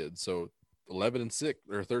 3-game skid. So 11-6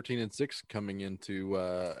 or 13-6 coming into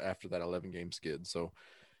after that 11 game skid. So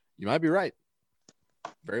you might be right.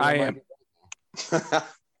 I am.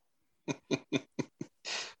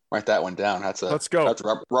 Write that one down. Let's go. That's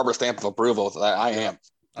a rubber stamp of approval. I am.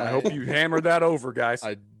 I hope you hammered that over, guys.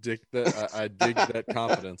 I dig that. I dig that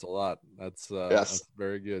confidence a lot. That's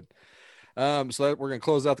very good. So we're going to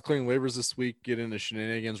close out the clearing waivers this week, get into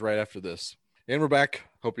shenanigans right after this. And we're back.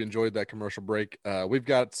 Hope you enjoyed that commercial break. We've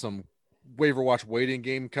got some waiver watch waiting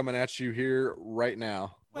game coming at you here right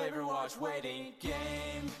now. Waiver watch waiting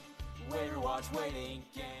game. Waiver watch waiting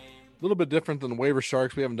game. A little bit different than the waiver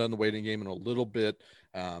sharks. We haven't done the waiting game in a little bit.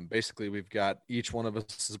 Basically, we've got each one of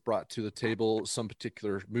us has brought to the table some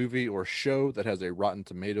particular movie or show that has a Rotten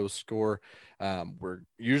Tomatoes score. We're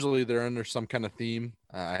usually they're under some kind of theme.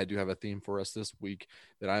 I do have a theme for us this week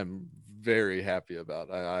that I'm very happy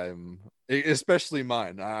about. I'm especially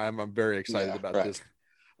mine. I'm very excited about this.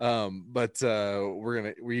 But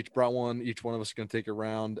we each brought one. Each one of us is going to take a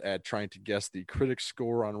round at trying to guess the critic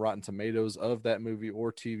score on Rotten Tomatoes of that movie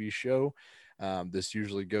or TV show. This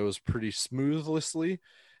usually goes pretty smoothly.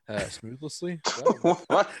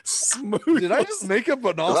 What? Smooth. Did I just make up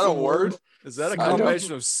an awesome Is that a word? Is that a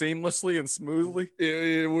combination of seamlessly and smoothly?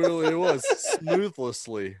 It was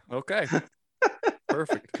smoothly. Okay.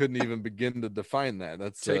 Perfect. Couldn't even begin to define that.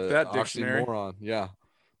 That's take that dictionary. Oxymoron. Yeah.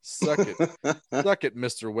 Suck it,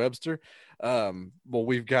 Mr. Webster. Well,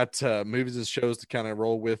 we've got movies and shows to kind of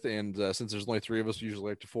roll with, and since there's only 3 of us,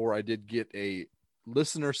 usually up to 4, I did get a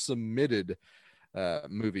listener submitted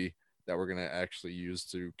movie that we're going to actually use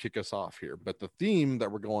to kick us off here. But the theme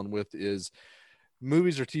that we're going with is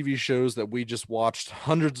movies or TV shows that we just watched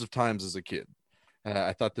hundreds of times as a kid.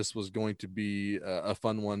 I thought this was going to be a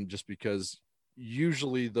fun one just because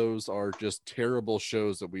usually those are just terrible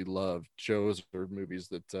shows that we love, shows or movies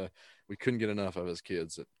that we couldn't get enough of as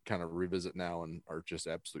kids that kind of revisit now and are just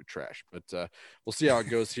absolute trash. But we'll see how it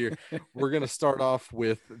goes here. We're going to start off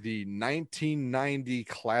with the 1990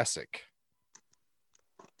 classic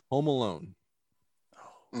Home Alone,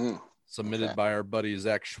 submitted by our buddy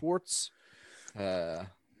Zach Schwartz,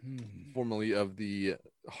 formerly of the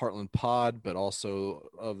Heartland Pod, but also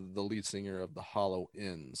of the lead singer of the Hollow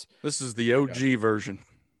Ends. This is the OG version.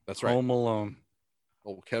 That's right. Home Alone.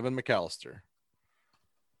 Old Kevin McAllister.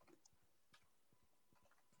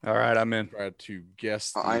 All right, I'm in. Try to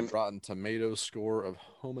guess the Rotten Tomatoes score of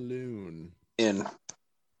Home Alone. I'm going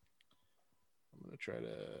to try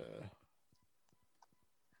to...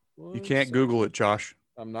 You can't Google it, Josh.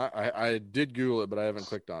 I'm not. I did Google it, but I haven't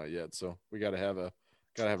clicked on it yet. So we got to have a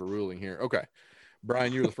ruling here. Okay,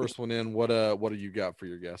 Brian, you were the first one in. What do you got for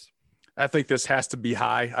your guess? I think this has to be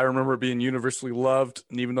high. I remember it being universally loved,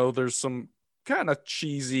 and even though there's some kind of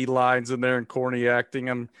cheesy lines in there and corny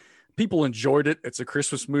acting, people enjoyed it. It's a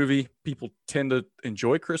Christmas movie. People tend to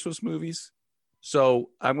enjoy Christmas movies,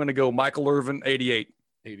 so I'm going to go Michael Irvin, 88.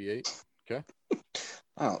 88. Okay.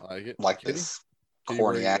 I don't like it. Like this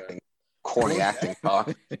corny acting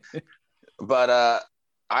talk. But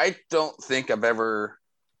I don't think I've ever.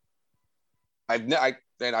 And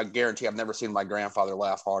I guarantee I've never seen my grandfather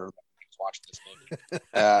laugh harder than he was watching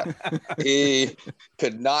this movie. He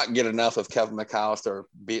could not get enough of Kevin McAllister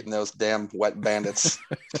beating those damn wet bandits.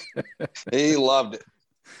 He loved it.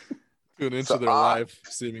 To an inch of their life,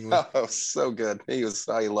 seemingly. Oh, so good. He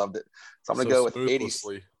loved it. So I'm going to go with 80.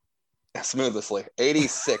 Smoothly.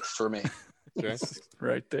 86 for me. Okay.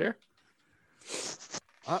 Right there.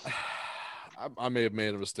 I may have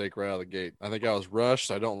made a mistake right out of the gate. I think I was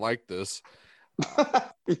rushed. I don't like this. I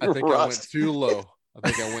think I went too low. I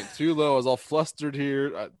think I went too low. I was all flustered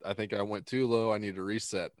here. I think I went too low. I need to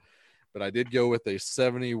reset. But I did go with a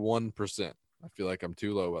 71%. I feel like I'm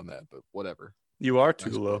too low on that, but whatever. You are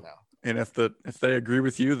too Nice low. now. And if they agree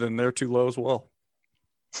with you, then they're too low as well.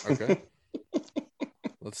 Okay.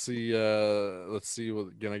 Let's see.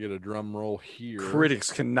 Can I get a drum roll here?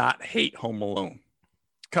 Critics cannot hate Home Alone.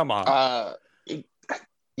 Come on.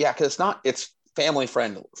 Yeah, because it's family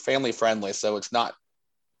friendly, so it's not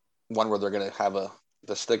one where they're going to have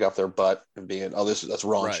the stick up their butt and being, that's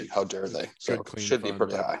raunchy. Right. How dare they? So Good, clean, it should be fun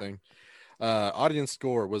pretty type high. thing. Audience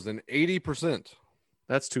score was an 80%.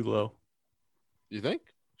 That's too low. You think?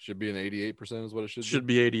 Should be an 88% is what it should Should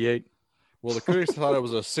be 88. Well, the critics thought it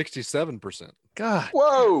was a 67% God,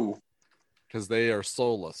 Whoa! because they are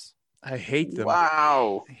soulless. I hate them.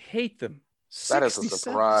 Wow! I hate them. That is a 67?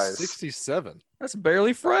 surprise. 67. That's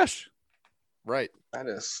barely fresh. Right. That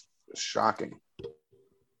is shocking.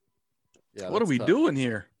 Yeah. What are that's we tough. doing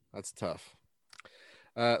here? That's tough.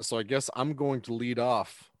 So I guess I'm going to lead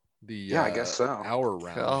off the I guess so. hour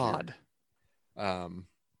round. God.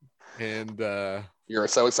 And You're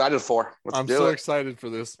so excited for. Let's I'm do so it. excited for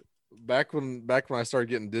this. Back when I started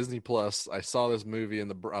getting Disney Plus, I saw this movie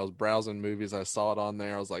and I was browsing movies. I saw it on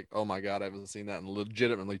there. I was like, oh my God, I haven't seen that in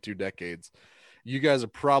legitimately 2 decades. You guys are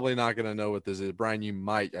probably not going to know what this is. Brian, you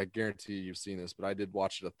might. I guarantee you've seen this, but I did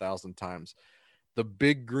watch it 1,000 times. The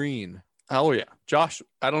Big Green. Oh, yeah. Josh,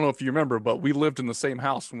 I don't know if you remember, but we lived in the same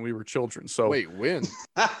house when we were children. So Wait, when?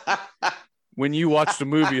 when you watched a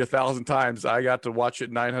movie 1,000 times, I got to watch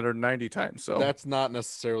it 990 times. So That's not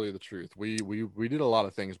necessarily the truth. We did a lot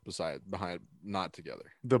of things behind, not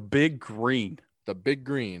together. The Big Green. The Big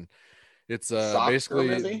Green. It's Soccer basically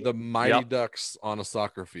movie? the Mighty Yep. Ducks on a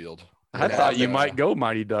soccer field. I It thought had, you might go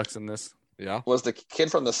Mighty Ducks in this. Yeah. Was the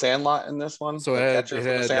kid from the Sandlot in this one? So The it catcher from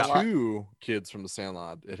the had Sandlot? 2 kids from the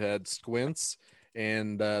Sandlot. It had Squints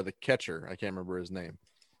and the catcher. I can't remember his name,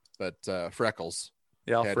 but Freckles.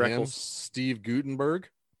 Yeah, Had him, Freckles. Steve Gutenberg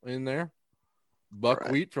in there.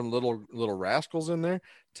 Buckwheat from Little Rascals in there.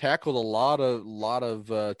 Tackled a lot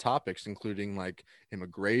of topics, including like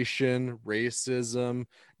immigration, racism,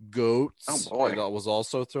 goats. Oh, boy. It was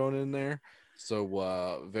also thrown in there.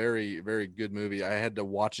 So very, very good movie. I had to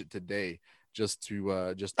watch it today just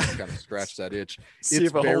to kind of scratch that itch. See It's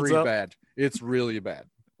if it holds very up. bad. It's really bad.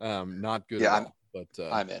 Not good Yeah, at all. But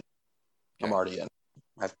I'm in. I'm okay. already in.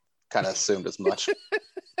 I've kind of assumed as much.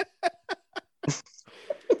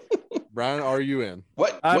 Brian, are you in?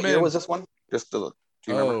 What I'm year in. was this one? Just to,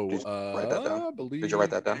 do you remember? Did you write that down? I believe. Did you write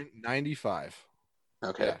that down? 95.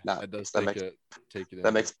 Okay, Yeah, no, that does that take it in.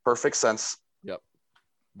 that makes perfect sense.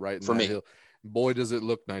 right in for that me. hill. Boy, does it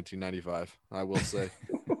look 1995. I will say,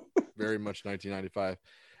 very much 1995.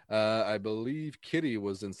 I believe Kitty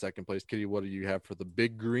was in second place. Kitty, what do you have for the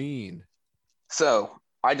Big Green? So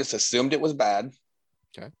I just assumed it was bad.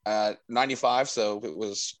 Okay. 95, so it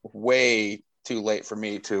was way too late for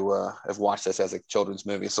me to have watched this as a children's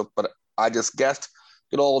movie. So, but I just guessed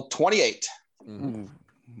good old 28. Mhm. Ooh,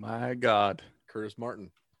 my God. Curtis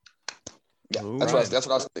Martin. Yeah, All that's right. what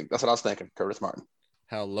I was thinking. Curtis Martin.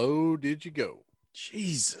 How low did you go?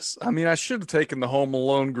 Jesus. I mean, I should have taken the Home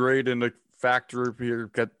Alone grade into factor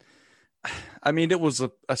here. I mean, it was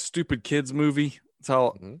a stupid kids movie. That's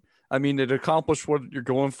how, Mhm. I mean, it accomplished what you're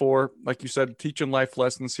going for. Like you said, teaching life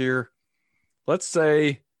lessons here. Let's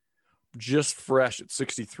say just fresh at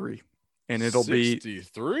 63. And it'll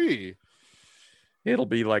 63.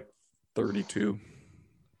 be like 32.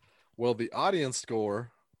 Well, the audience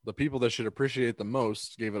score, the people that should appreciate it the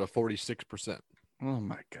most, gave it a 46%. Oh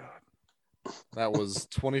my God. That was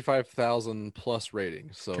 25,000 plus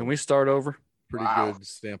ratings. So Can we start over? pretty Wow. good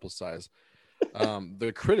sample size.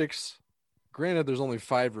 The critics, granted, there's only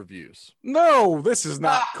 5 reviews. No, this is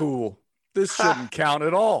not cool. This shouldn't count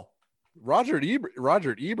at all. Roger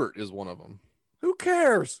Ebert is one of them. Who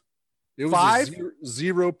cares? It was 5?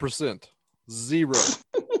 0%. 0.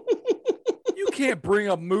 You can't bring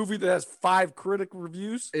a movie that has 5 critic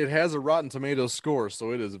reviews. It has a Rotten Tomatoes score,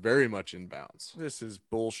 so it is very much in bounds. This is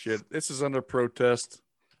bullshit. This is under protest.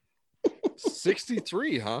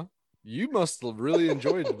 63, huh? You must have really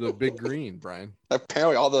enjoyed the Big Green, Brian.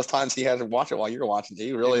 Apparently, all those times he had to watch it while you were watching,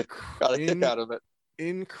 he really got a kick out of it.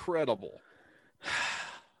 Incredible.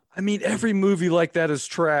 I mean, every movie like that is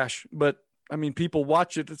trash, but I mean, people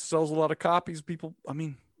watch it. It sells a lot of copies. People, I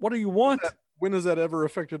mean, what do you want? When has that ever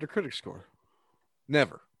affected a critic score?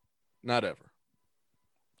 Never. Not ever.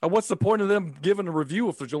 What's the point of them giving a review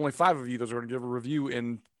if there's only 5 of you that are going to give a review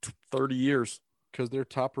in 30 years? Because they're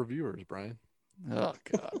top reviewers, Brian. Oh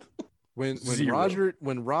God. When Zero.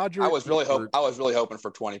 Roger I was really Ebert- hoping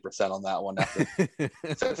for 20% on that one after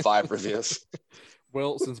it said 5 reviews.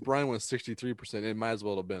 Well, since Brian went 63%, it might as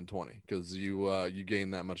well have been 20 because you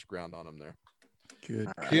gained that much ground on him there. Good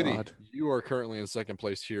Kitty, God. you are currently in second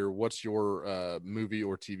place here. What's your movie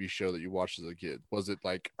or TV show that you watched as a kid? Was it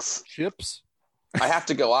like Chips? I have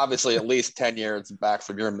to go obviously at least 10 years back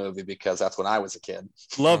from your movie because that's when I was a kid.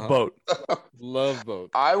 Love Boat. Love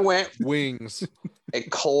Boat. I went Wings. a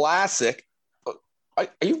classic. Are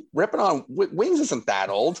you ripping on Wings? Isn't that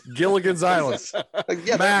old? Gilligan's Island.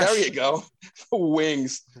 Yeah, MASH. there you go.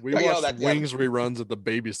 Wings. We You know watched that- Wings reruns at the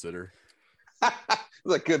babysitter.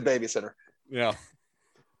 It's a good babysitter. Yeah.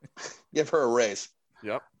 Give her a raise.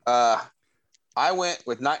 Yep. I went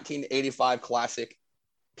with 1985 classic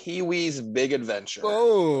Pee-wee's Big Adventure.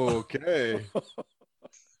 Oh, okay.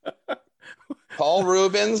 Paul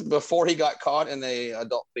Rubens before he got caught in a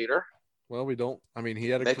adult theater. Well, we don't. I mean, he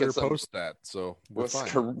had a Making career some- post that, so we're Was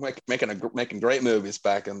fine. making great movies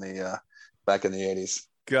back in the 80s.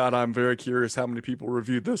 God, I'm very curious how many people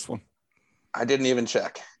reviewed this one. I didn't even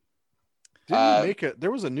check. Didn't he make a?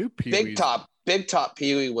 There was a new Pee-wee. Big Top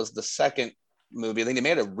Pee-wee was the second movie. I think they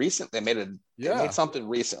made they made something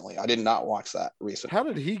recently. I did not watch that recently. How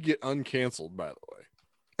did he get uncanceled? By the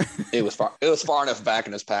way, It was far enough back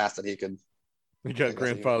in his past that he could. he got I guess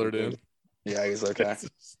grandfathered he- in. Yeah, he's okay.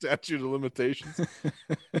 Statute of limitations.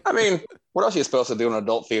 I mean, what else are you supposed to do in an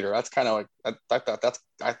adult theater? That's kind of like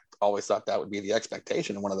I always thought that would be the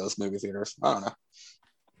expectation in one of those movie theaters. I don't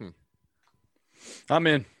know. I'm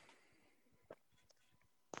in.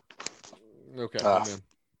 Okay. Ah. I'm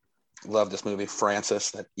in. Love this movie, Francis,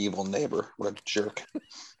 that evil neighbor. What a jerk.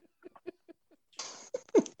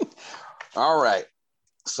 All right.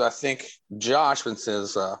 So I think Josh, since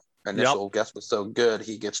his initial guess was so good,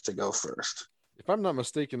 he gets to go first. If I'm not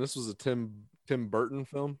mistaken, this was a Tim Burton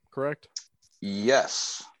film, correct?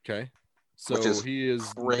 Yes. Okay. Which So is he is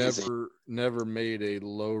crazy. never made a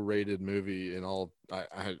low rated movie in all.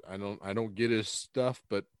 I don't get his stuff,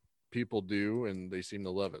 but people do, and they seem to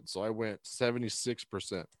love it. So I went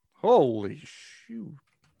 76%. Holy shoot.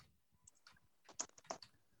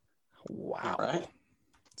 Wow. All right.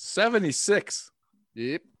 76.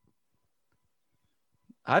 Yep.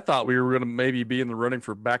 I thought we were going to maybe be in the running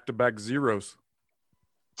for back-to-back zeros.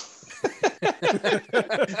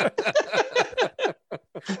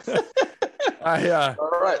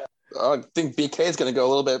 All right. I think BK is going to go a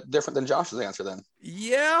little bit different than Josh's answer then.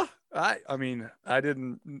 Yeah, I mean, I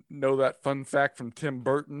didn't know that fun fact from Tim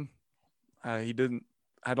Burton. He didn't.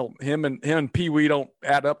 Him and Pee-wee don't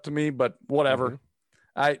add up to me, but whatever.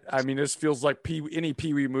 I mean, this feels like any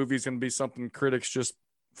Pee-wee movie is going to be something critics just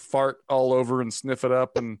fart all over and sniff it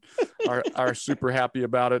up and are super happy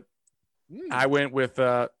about it. I went with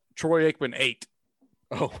Troy Aikman 8.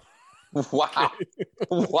 Oh, Wow.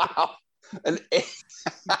 Wow. An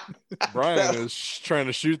Brian is trying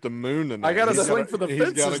to shoot the moon tonight. I gotta He's swing for the he's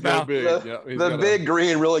gotta fences go now. big. The- Yeah, he's the gotta- big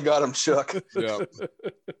green really got him shook. Yeah.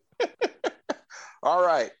 All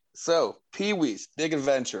right. So Pee-wee's Big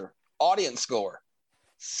Adventure audience score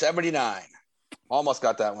 79. Almost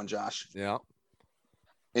got that one, Josh. Yeah.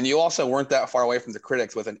 And you also weren't that far away from the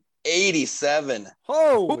critics with an 87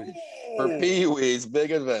 Holy for Pee-wee's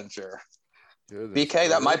Big Adventure. Goodness. BK,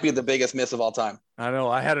 that might be the biggest miss of all time. I know.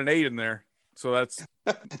 I had an 8 in there, so that's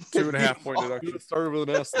 2.5 point Should deduction. have started with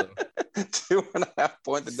an S though. 2.5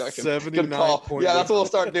 point deduction. 79 Good call. point Yeah, that's what we'll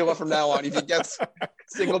start doing from now on. If you get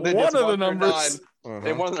single digits, One of the through numbers. nine,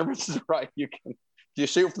 and one of the numbers is right, you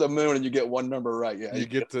shoot for the moon and you get one number right. Yeah, You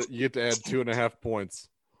get to add 2.5 points.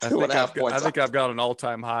 I Two and a half points. think I've got an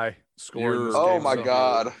all-time high score. in this Oh game, my so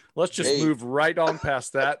God. Let's just Hey. move right on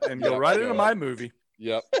past that and go Yeah, right yeah. into my movie.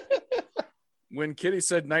 Yep. When Kitty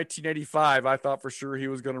said 1985, I thought for sure he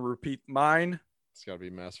was going to repeat mine. It's got to be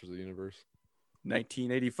Masters of the Universe.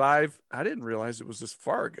 1985. I didn't realize it was this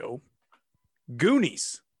far ago.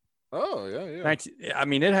 Goonies. Oh yeah, yeah. 19, I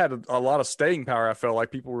mean, it had a lot of staying power. I felt like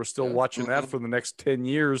people were still Yeah. watching that for the next 10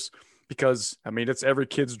 years because, I mean, it's every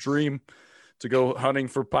kid's dream to go hunting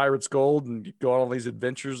for pirates' gold and you go on all these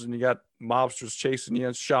adventures and you got mobsters chasing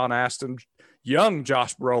you. Sean Astin, young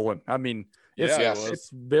Josh Brolin. I mean, it's, Yeah, it was. it's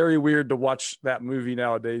very weird to watch that movie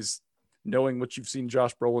nowadays, knowing what you've seen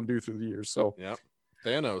Josh Brolin do through the years. So, Yep.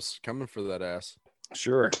 Thanos coming for that ass.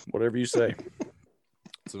 sure, whatever you say.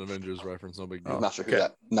 It's an Avengers reference. No big deal. Not sure who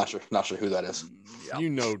that. Not sure who that is. You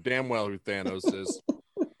know damn well who Thanos is.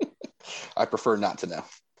 I prefer not to know.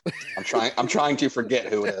 I'm trying to forget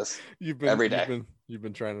who it is. You've been Every day. You've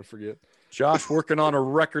been trying to forget. Josh working on a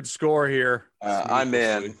record score here. I'm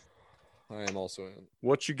in. I am also in.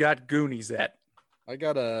 What you got Goonies at? I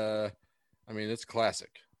got I mean, it's classic.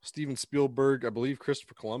 Steven Spielberg, I believe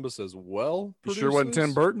Christopher Columbus as well. You sure wasn't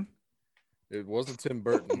Tim produces. Burton? It wasn't Tim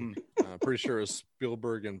Burton. I'm pretty sure it was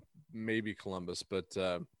Spielberg and maybe Columbus, but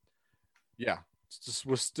yeah, it's just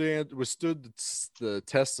withstood the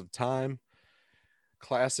test of time.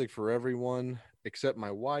 Classic for everyone except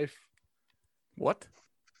my wife. What?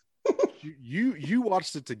 You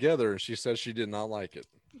watched it together, and she said she did not like it.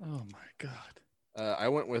 Oh my God. I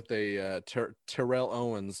went with a Terrell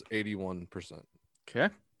Owens 81%.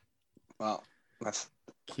 Okay. Well, that's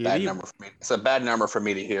a Kitty. bad number for me. It's a bad number for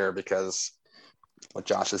me to hear because with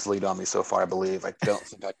Josh's lead on me so far, I believe I don't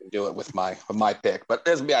think I can do it with my pick. But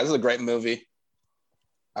this is a great movie.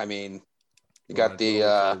 I mean, you got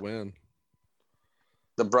the win.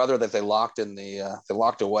 The brother that they locked in they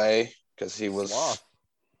locked away because he was Sloth.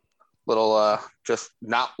 little just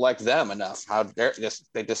not like them enough.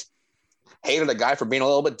 They just hated a guy for being a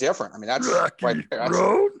little bit different. I mean, that's Rocky right there.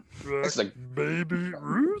 Road. That's like Baby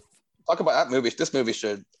Ruth. talk about that movie. This movie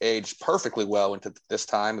should age perfectly well into this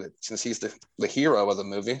time since he's the hero of the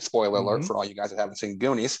movie. Spoiler alert for all you guys that haven't seen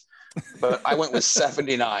Goonies. But I went with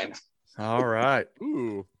 79. All right.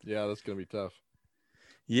 Ooh, yeah, that's gonna be tough.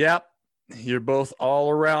 Yep. You're both all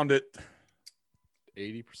around it.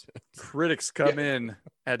 80%. Critics come in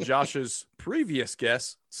at Josh's previous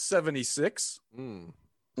guess, 76.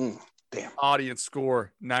 Damn. Audience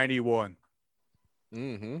score, 91.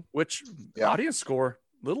 Mm-hmm. Which audience score,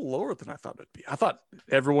 a little lower than I thought it'd be. I thought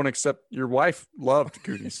everyone except your wife loved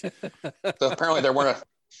Goonies. So apparently there weren't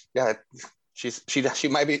she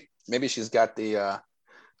might be, maybe she's got a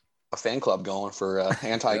fan club going for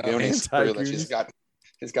anti-Goonies. Anti-Goonies.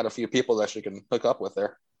 She's got a few people that she can hook up with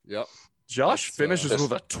there. Yep. Josh finishes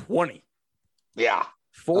with a 20. Yeah.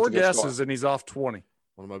 4 That's a good guesses score. and he's off 20.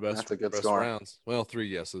 One of my best, That's a good best score. rounds. Well, 3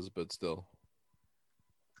 guesses, but still.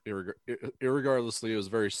 Irregardlessly, it was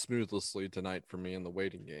very smoothly tonight for me in the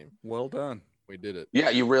waiting game. Well done. We did it.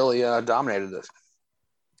 Yeah, you really dominated this.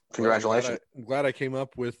 Congratulations. I'm glad I came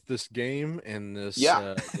up with this game and this.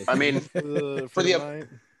 Yeah. I mean, for for the the- night.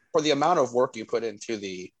 For the amount of work you put into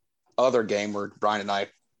the other game where Brian and I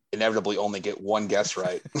inevitably only get one guess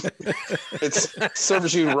right, it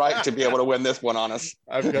serves you right to be able to win this one on us.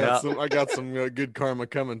 I got some good karma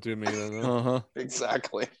coming to me. Then, Uh-huh.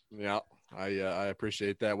 Exactly. Yeah, I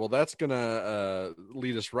appreciate that. Well, that's gonna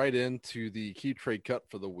lead us right into the Keep Trade Cut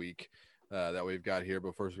for the week that we've got here.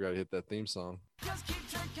 But first, we got to hit that theme song. Just keep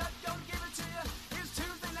trade cut, don't give it to you. It's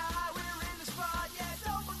Tuesday night, we're in the spot. Yeah,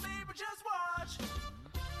 don't believe it, just watch.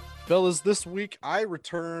 Fellas, this week I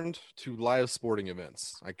returned to live sporting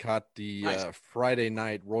events. I caught the Nice. Friday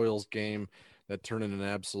night Royals game that turned into an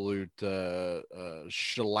absolute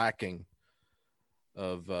shellacking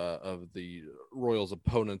of the Royals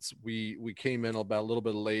opponents. We came in about a little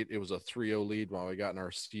bit late. It was a 3-0 lead while we got in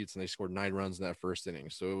our seats, and they scored 9 runs in that first inning.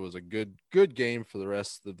 So it was a good game for the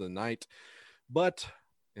rest of the night. But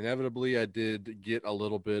inevitably, I did get a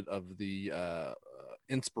little bit of the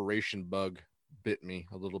inspiration bug bit me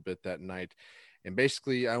a little bit that night. And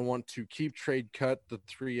basically, I want to keep trade cut the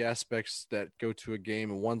 3 aspects that go to a game.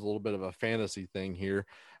 And one's a little bit of a fantasy thing here.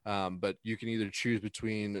 But you can either choose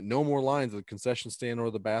between no more lines at the concession stand or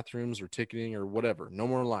the bathrooms or ticketing or whatever. No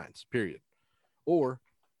more lines, period. Or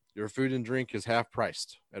your food and drink is half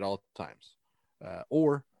priced at all times.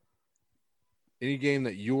 Or any game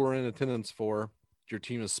that you are in attendance for, your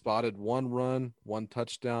team has spotted 1 run, 1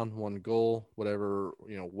 touchdown, 1 goal, whatever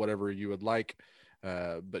you would like.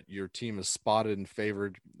 But your team is spotted and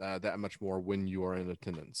favored that much more when you are in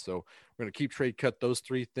attendance. So we're going to keep trade cut those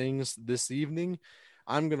 3 things this evening.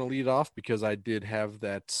 I'm going to lead off because I did have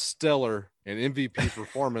that stellar and MVP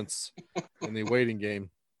performance in the waiting game.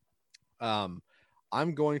 I'm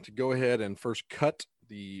going to go ahead and first cut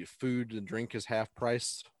the food and drink is half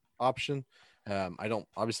price option. I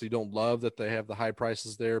don't love that they have the high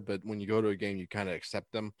prices there, but when you go to a game, you kind of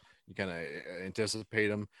accept them. You kind of anticipate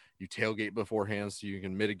them. You tailgate beforehand so you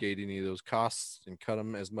can mitigate any of those costs and cut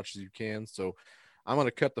them as much as you can. So I'm going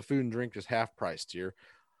to cut the food and drink as half priced here.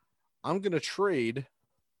 I'm going to trade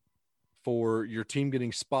for your team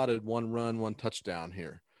getting spotted 1 run, 1 touchdown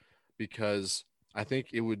here, because I think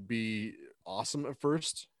it would be awesome at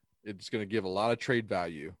first. It's going to give a lot of trade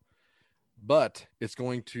value, but it's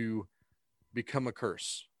going to become a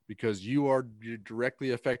curse because you're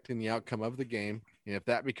directly affecting the outcome of the game. And if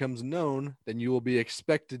that becomes known, then you will be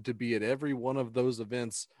expected to be at every one of those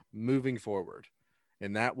events moving forward.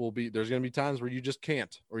 And there's going to be times where you just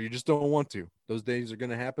can't, or you just don't want to. Those days are going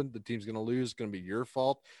to happen. The team's going to lose. It's going to be your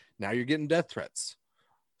fault. Now you're getting death threats.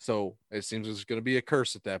 So it seems it's going to be a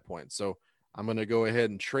curse at that point. So I'm going to go ahead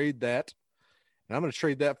and trade that. And I'm going to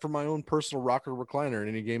trade that for my own personal rocker recliner in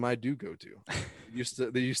any game I do go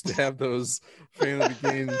to. They used to have those fan of the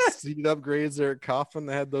game seat upgrades there at Coffin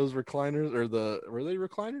that had those recliners, were they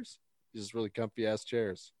recliners? Just really comfy ass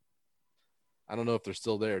chairs. I don't know if they're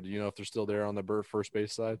still there. Do you know if they're still there on the first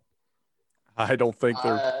base side? I don't think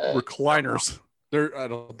they're recliners. I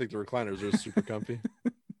don't think the recliners are super comfy.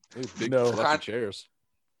 They're big No. fluffy chairs.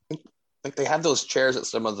 Like they have those chairs at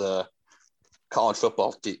some of the college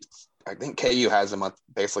football teams. I think KU has them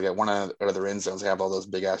basically at one of their end zones. They have all those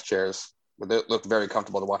big ass chairs. They look very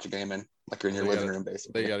comfortable to watch a game in, like you're in your living room,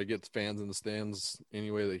 basically. They got to get the fans in the stands any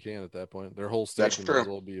way they can at that point. Their whole That's stadium true. might as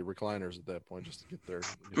well be recliners at that point, just to get their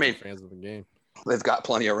fans in the game. They've got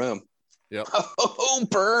plenty of room. Yep. Oh,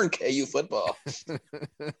 burn KU football.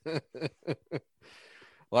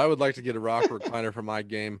 Well, I would like to get a rocker recliner for my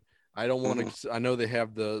game. I don't want to. I know they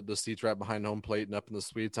have the seats right behind home plate and up in the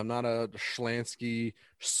suites. I'm not a Schlansky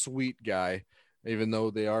suite guy, even though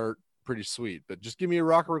they are pretty sweet. But just give me a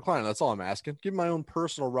rocker recliner. That's all I'm asking. Give me my own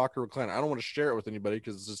personal rocker recliner. I don't want to share it with anybody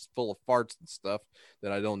because it's just full of farts and stuff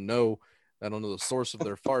that I don't know. I don't know the source of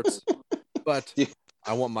their farts. But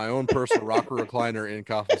I want my own personal rocker recliner in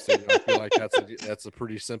Kauffman Stadium. I feel like that's a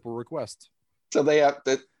pretty simple request. So they have.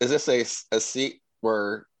 Is this a seat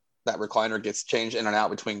where that recliner gets changed in and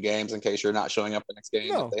out between games in case you're not showing up the next game?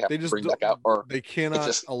 No, they have they to just bring back out, or they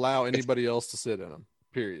cannot allow anybody else to sit in them.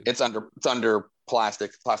 Period. it's under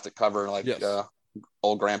plastic cover, like Yes.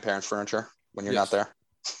 old grandparents' furniture when you're not there.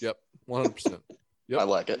 Yep, 100%. Yep. I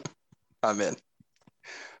like it. I'm in.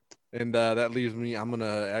 And that leaves me. I'm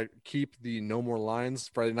gonna keep the no more lines.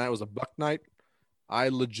 Friday night was a Buck night. I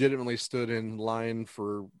legitimately stood in line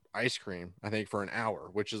for ice cream, I think, for an hour,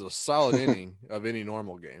 which is a solid inning of any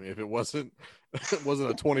normal game. If it wasn't a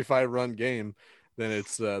 25-run game, then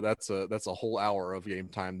it's that's a whole hour of game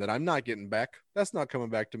time that I'm not getting back. That's not coming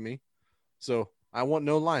back to me. So I want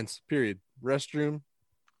no lines. Period. Restroom,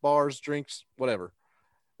 bars, drinks, whatever.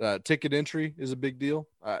 Ticket entry is a big deal.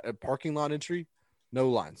 Parking lot entry, no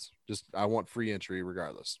lines. Just I want free entry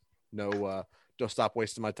regardless. No, don't stop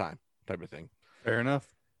wasting my time type of thing. Fair enough.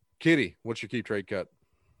 Kitty, what's your keep trade cut?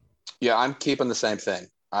 Yeah, I'm keeping the same thing.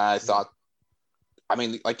 I thought, I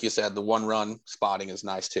mean, like you said, the one run spotting is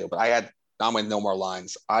nice too, but I'm with no more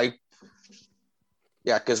lines.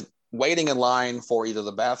 Because waiting in line for either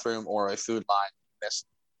the bathroom or a food line, miss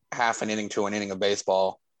half an inning to an inning of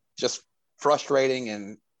baseball, just frustrating.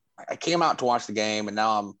 And I came out to watch the game, and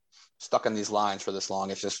now I'm stuck in these lines for this long.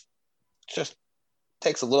 It's just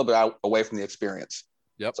takes a little bit away from the experience.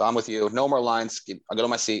 Yep. So I'm with you. No more lines. I'll go to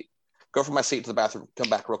my seat. Go from my seat to the bathroom. Come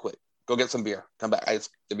back real quick. Go get some beer. Come back.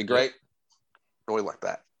 It'd be great. Really like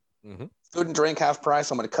that. Mm-hmm. Food and drink half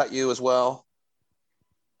price. I'm going to cut you as well.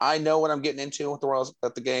 I know what I'm getting into with the Royals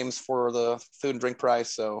at the games for the food and drink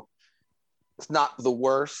price, so it's not the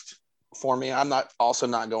worst for me. I'm not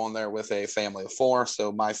going there with a family of four,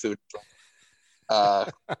 so my food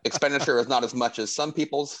expenditure is not as much as some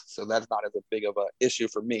people's, so that's not as big of an issue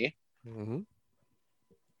for me. Mm-hmm.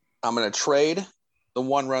 I'm going to trade the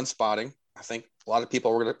one run spotting. I think a lot of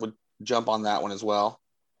people would jump on that one as well.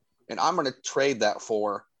 And I'm going to trade that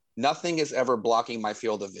for nothing is ever blocking my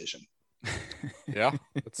field of vision. Yeah.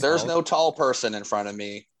 There's no tall person in front of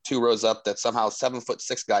me 2 rows up that somehow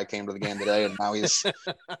 7'6" guy came to the game today. And now he's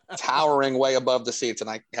towering way above the seats. And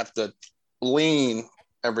I have to lean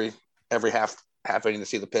every half inning to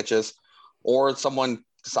see the pitches, or someone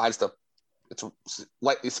decides to, it's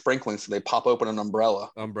lightly sprinkling, so they pop open an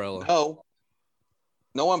umbrella.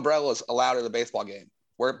 No umbrellas allowed at a baseball game.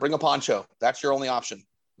 Bring a poncho. That's your only option.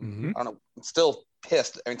 Mm-hmm. I don't know. I'm still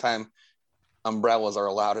pissed every time umbrellas are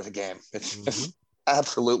allowed at a game. It's just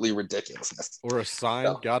absolutely ridiculous. Or a sign.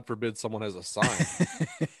 So, God forbid someone has a sign.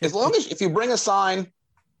 As long as if you bring a sign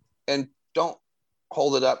and don't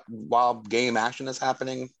hold it up while game action is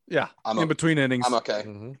happening. Yeah. In between innings. I'm okay.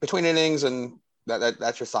 Mm-hmm. Between innings, and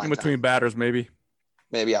that's your sign. In between time. Batters, maybe.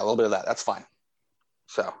 Maybe, yeah, a little bit of that. That's fine.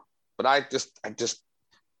 So, but I just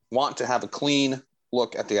want to have a clean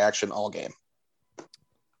look at the action all game.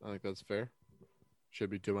 I think that's fair. Should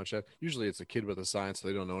be too much. Usually it's a kid with a sign, so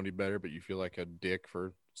they don't know any better, but you feel like a dick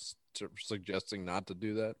for suggesting not to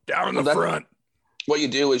do that. Down in the front. What you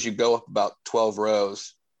do is you go up about 12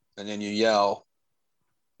 rows, and then you yell,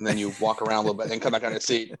 and then you walk around a little bit, and then come back on your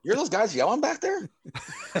seat. You're those guys yelling back there?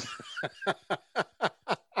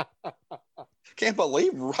 Can't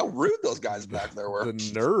believe how rude those guys back there were.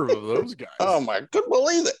 The nerve of those guys. Oh, my, couldn't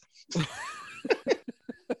believe it.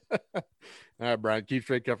 All right, Brian, keep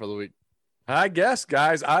straight cut for the week. I guess,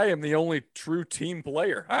 guys, I am the only true team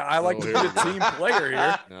player. I like to be a team player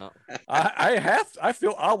here. No. I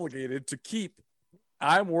feel obligated to keep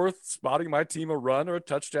I'm worth spotting my team a run or a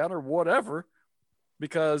touchdown or whatever,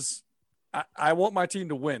 because I want my team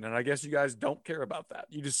to win. And I guess you guys don't care about that.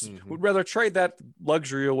 You just would rather trade that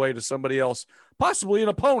luxury away to somebody else, possibly an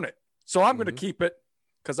opponent. So I'm going to keep it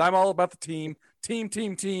because I'm all about the team.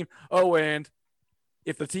 Team. Oh, and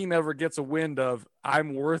if the team ever gets a wind of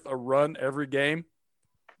I'm worth a run every game,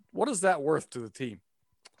 what is that worth to the team?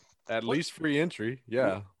 At least free entry.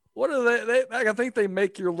 Yeah. What are they? I think they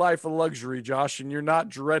make your life a luxury, Josh, and you're not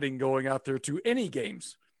dreading going out there to any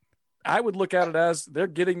games. I would look at it as they're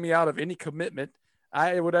getting me out of any commitment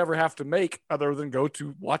I would ever have to make other than go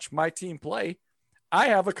to watch my team play. I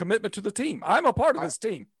have a commitment to the team. I'm a part of this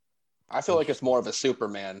team. I feel like it's more of a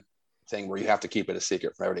Superman thing where you have to keep it a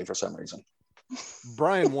secret from everybody for some reason.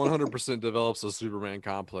 Brian 100% develops a Superman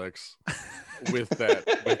complex with that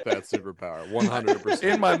superpower. 100%.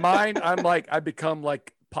 In my mind, I become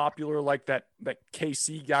like popular, like that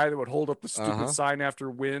KC guy that would hold up the stupid sign after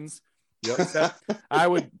wins. Yep. I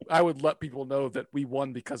would let people know that we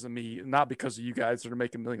won because of me, not because of you guys that are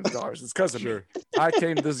making millions of dollars. It's because of me. I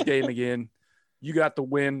came to this game again. You got the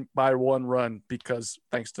win by one run because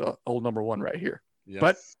thanks to old number one right here. Yep.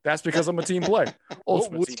 But that's because I'm a team player.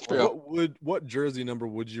 What jersey number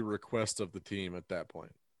would you request of the team at that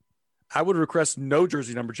point? I would request no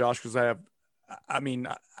jersey number, Josh, because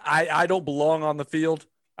I don't belong on the field.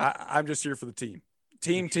 I'm just here for the team.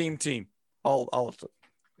 Team. All of it.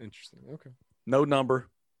 Interesting. Okay. No number.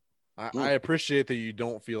 I appreciate that you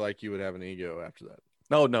don't feel like you would have an ego after that.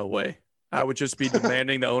 No way. I would just be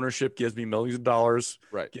demanding the ownership gives me millions of dollars.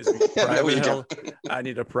 Right. Gives me I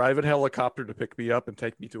need a private helicopter to pick me up and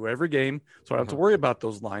take me to every game, so I don't have to worry about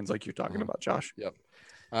those lines like you're talking about, Josh. Yep.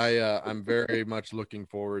 I'm very much looking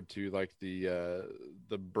forward to like the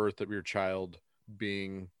birth of your child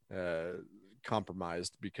being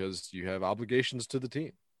compromised because you have obligations to the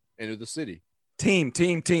team and to the city. Team,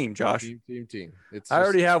 Josh. Team. I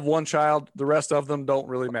already have one child. The rest of them don't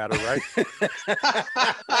really matter, right?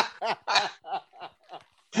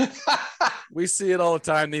 We see it all the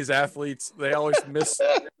time. These athletes, they always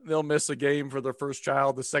they'll miss a game for their first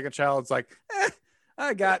child. The second child, it's like,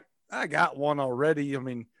 I got one already. I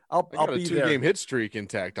mean, I'll be there. 2-game hit streak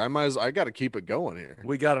intact. I got to keep it going here.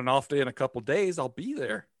 We got an off day in a couple days. I'll be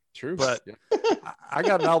there. True. But I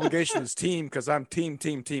got an obligation to this team because I'm team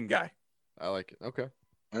guy. I like it. Okay.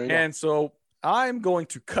 And so I'm going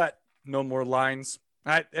to cut no more lines.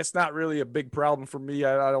 It's not really a big problem for me.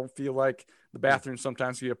 I don't feel like the bathroom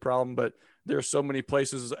sometimes can be a problem, but there are so many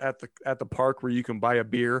places at the park where you can buy a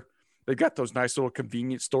beer. They've got those nice little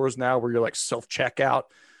convenience stores now where you're like self-checkout.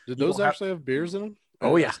 Did those actually have beers in them?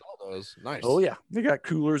 Oh, yeah. I saw those. Nice. Oh, yeah. They got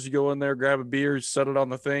coolers. You go in there, grab a beer, set it on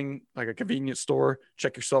the thing, like a convenience store,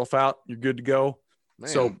 check yourself out. You're good to go. Man.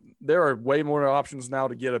 So there are way more options now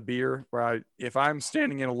to get a beer where if I'm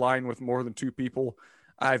standing in a line with more than two people,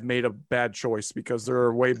 I've made a bad choice because there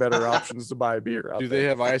are way better options to buy a beer out Do there. They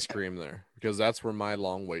have ice cream there? Because that's where my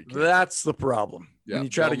long wait came. That's the problem. Yeah. When you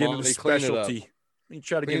try to get into specialty.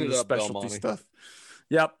 Specialty stuff.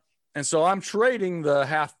 Yep. And so I'm trading the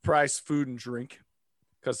half price food and drink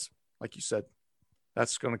because, like you said,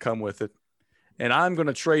 that's going to come with it. And I'm going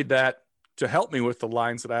to trade that to help me with the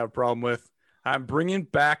lines that I have a problem with. I'm bringing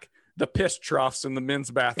back the piss troughs in the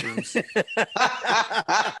men's bathrooms.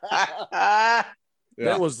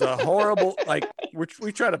 That was a horrible,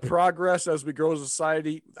 we try to progress as we grow as a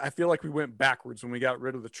society. I feel like we went backwards when we got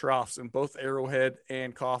rid of the troughs in both Arrowhead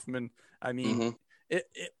and Kaufman. I mean,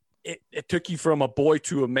 it took you from a boy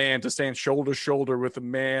to a man to stand shoulder to shoulder with a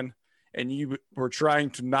man, and you were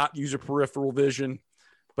trying to not use your peripheral vision,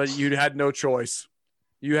 but you had no choice.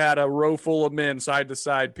 You had a row full of men side to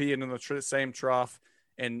side peeing in the same trough,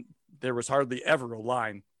 and there was hardly ever a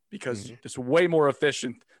line because it's way more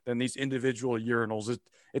efficient than these individual urinals.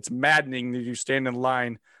 It's maddening that you stand in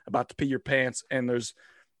line about to pee your pants, and there's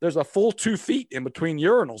a full 2 feet in between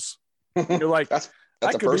urinals. You're like, that's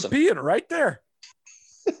I could be peeing right there.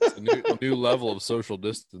 It's a new level of social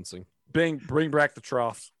distancing. Bring back the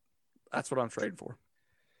troughs. That's what I'm trading for.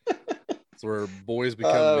 It's where boys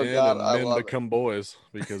become men and men become boys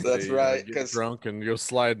because that's they right. Get drunk and go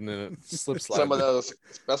sliding in it, slip sliding. Some of those,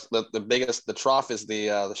 especially the biggest, the trough is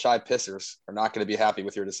the shy pissers are not going to be happy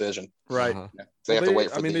with your decision. Right. Yeah. They have to wait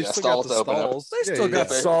for the stalls to open up. They still got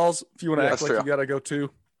stalls. If you want to act like you got to go too.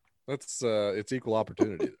 That's it's equal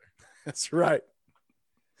opportunity there. That's right.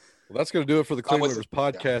 Well, that's going to do it for the Clean Waivers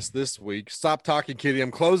podcast this week. Stop talking, Kitty. I'm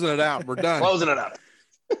closing it out. We're done. Closing it out.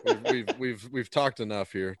 We've talked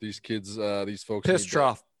enough here. These kids, these folks, piss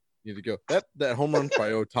trough need to go. That home run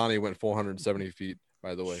by Ohtani went 470 feet.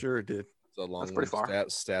 By the way, sure it did. It's a long. That's pretty far.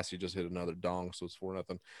 Stassi just hit another dong, so it's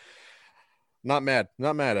 4-0. Not mad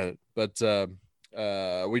at it, but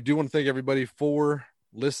we do want to thank everybody for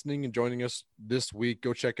listening and joining us this week.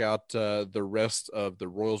 Go check out the rest of the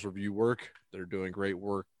Royals review work. They're doing great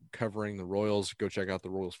work covering the Royals, go check out the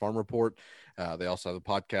Royals Farm Report. They also have a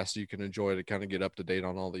podcast you can enjoy to kind of get up to date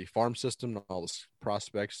on all the farm system, all the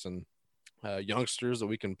prospects and youngsters that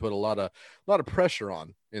we can put a lot of pressure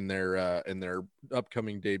on in their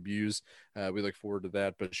upcoming debuts. We look forward to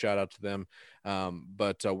that, but shout out to them.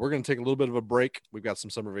 But we're going to take a little bit of a break. We've got some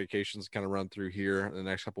summer vacations kind of run through here in the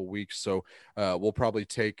next couple of weeks. So we'll probably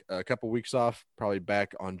take a couple of weeks off, probably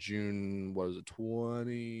back on June,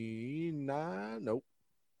 29? Nope.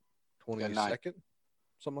 22nd,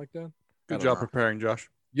 something like that. Good job preparing, Josh.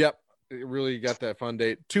 Yep. It really got that fun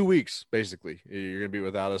date. 2 weeks, basically, you're going to be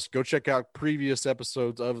without us. Go check out previous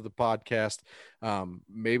episodes of the podcast.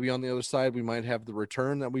 Maybe on the other side, we might have the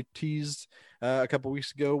return that we teased a couple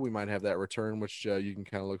weeks ago. We might have that return, which you can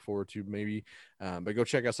kind of look forward to maybe. But go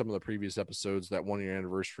check out some of the previous episodes. That 1 year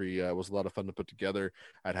anniversary was a lot of fun to put together.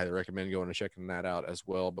 I'd highly recommend going and checking that out as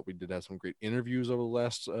well. But we did have some great interviews over the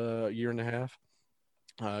last year and a half.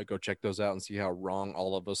 Go check those out and see how wrong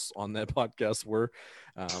all of us on that podcast were.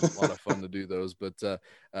 A lot of fun to do those, but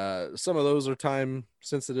some of those are time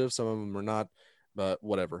sensitive, some of them are not, but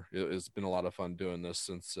whatever. It's been a lot of fun doing this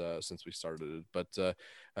since we started it. But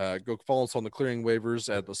go follow us on the Clearing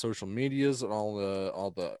Waivers at the social medias and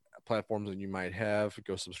all the platforms that you might have.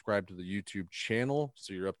 Go subscribe to the YouTube channel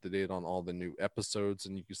so you're up to date on all the new episodes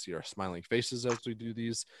and you can see our smiling faces as we do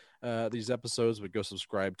these episodes. But go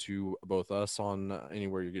subscribe to both us on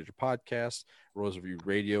anywhere you get your podcast. Royals Review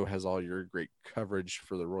Radio has all your great coverage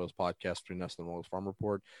for the Royals podcast between us and the Royals Farm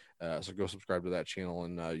Report. So go subscribe to that channel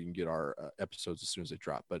and you can get our episodes as soon as they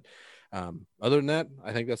drop. But other than that,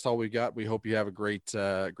 I think that's all we got. We hope you have a great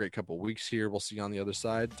couple of weeks here. We'll see you on the other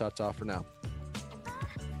side. Ta-ta for now.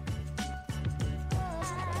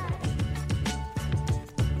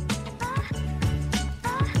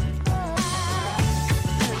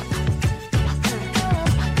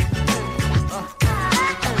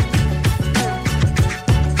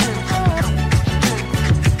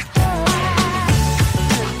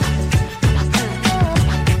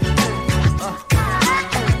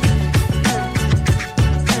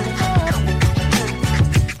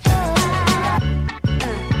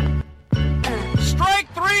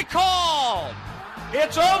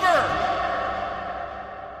 It's over!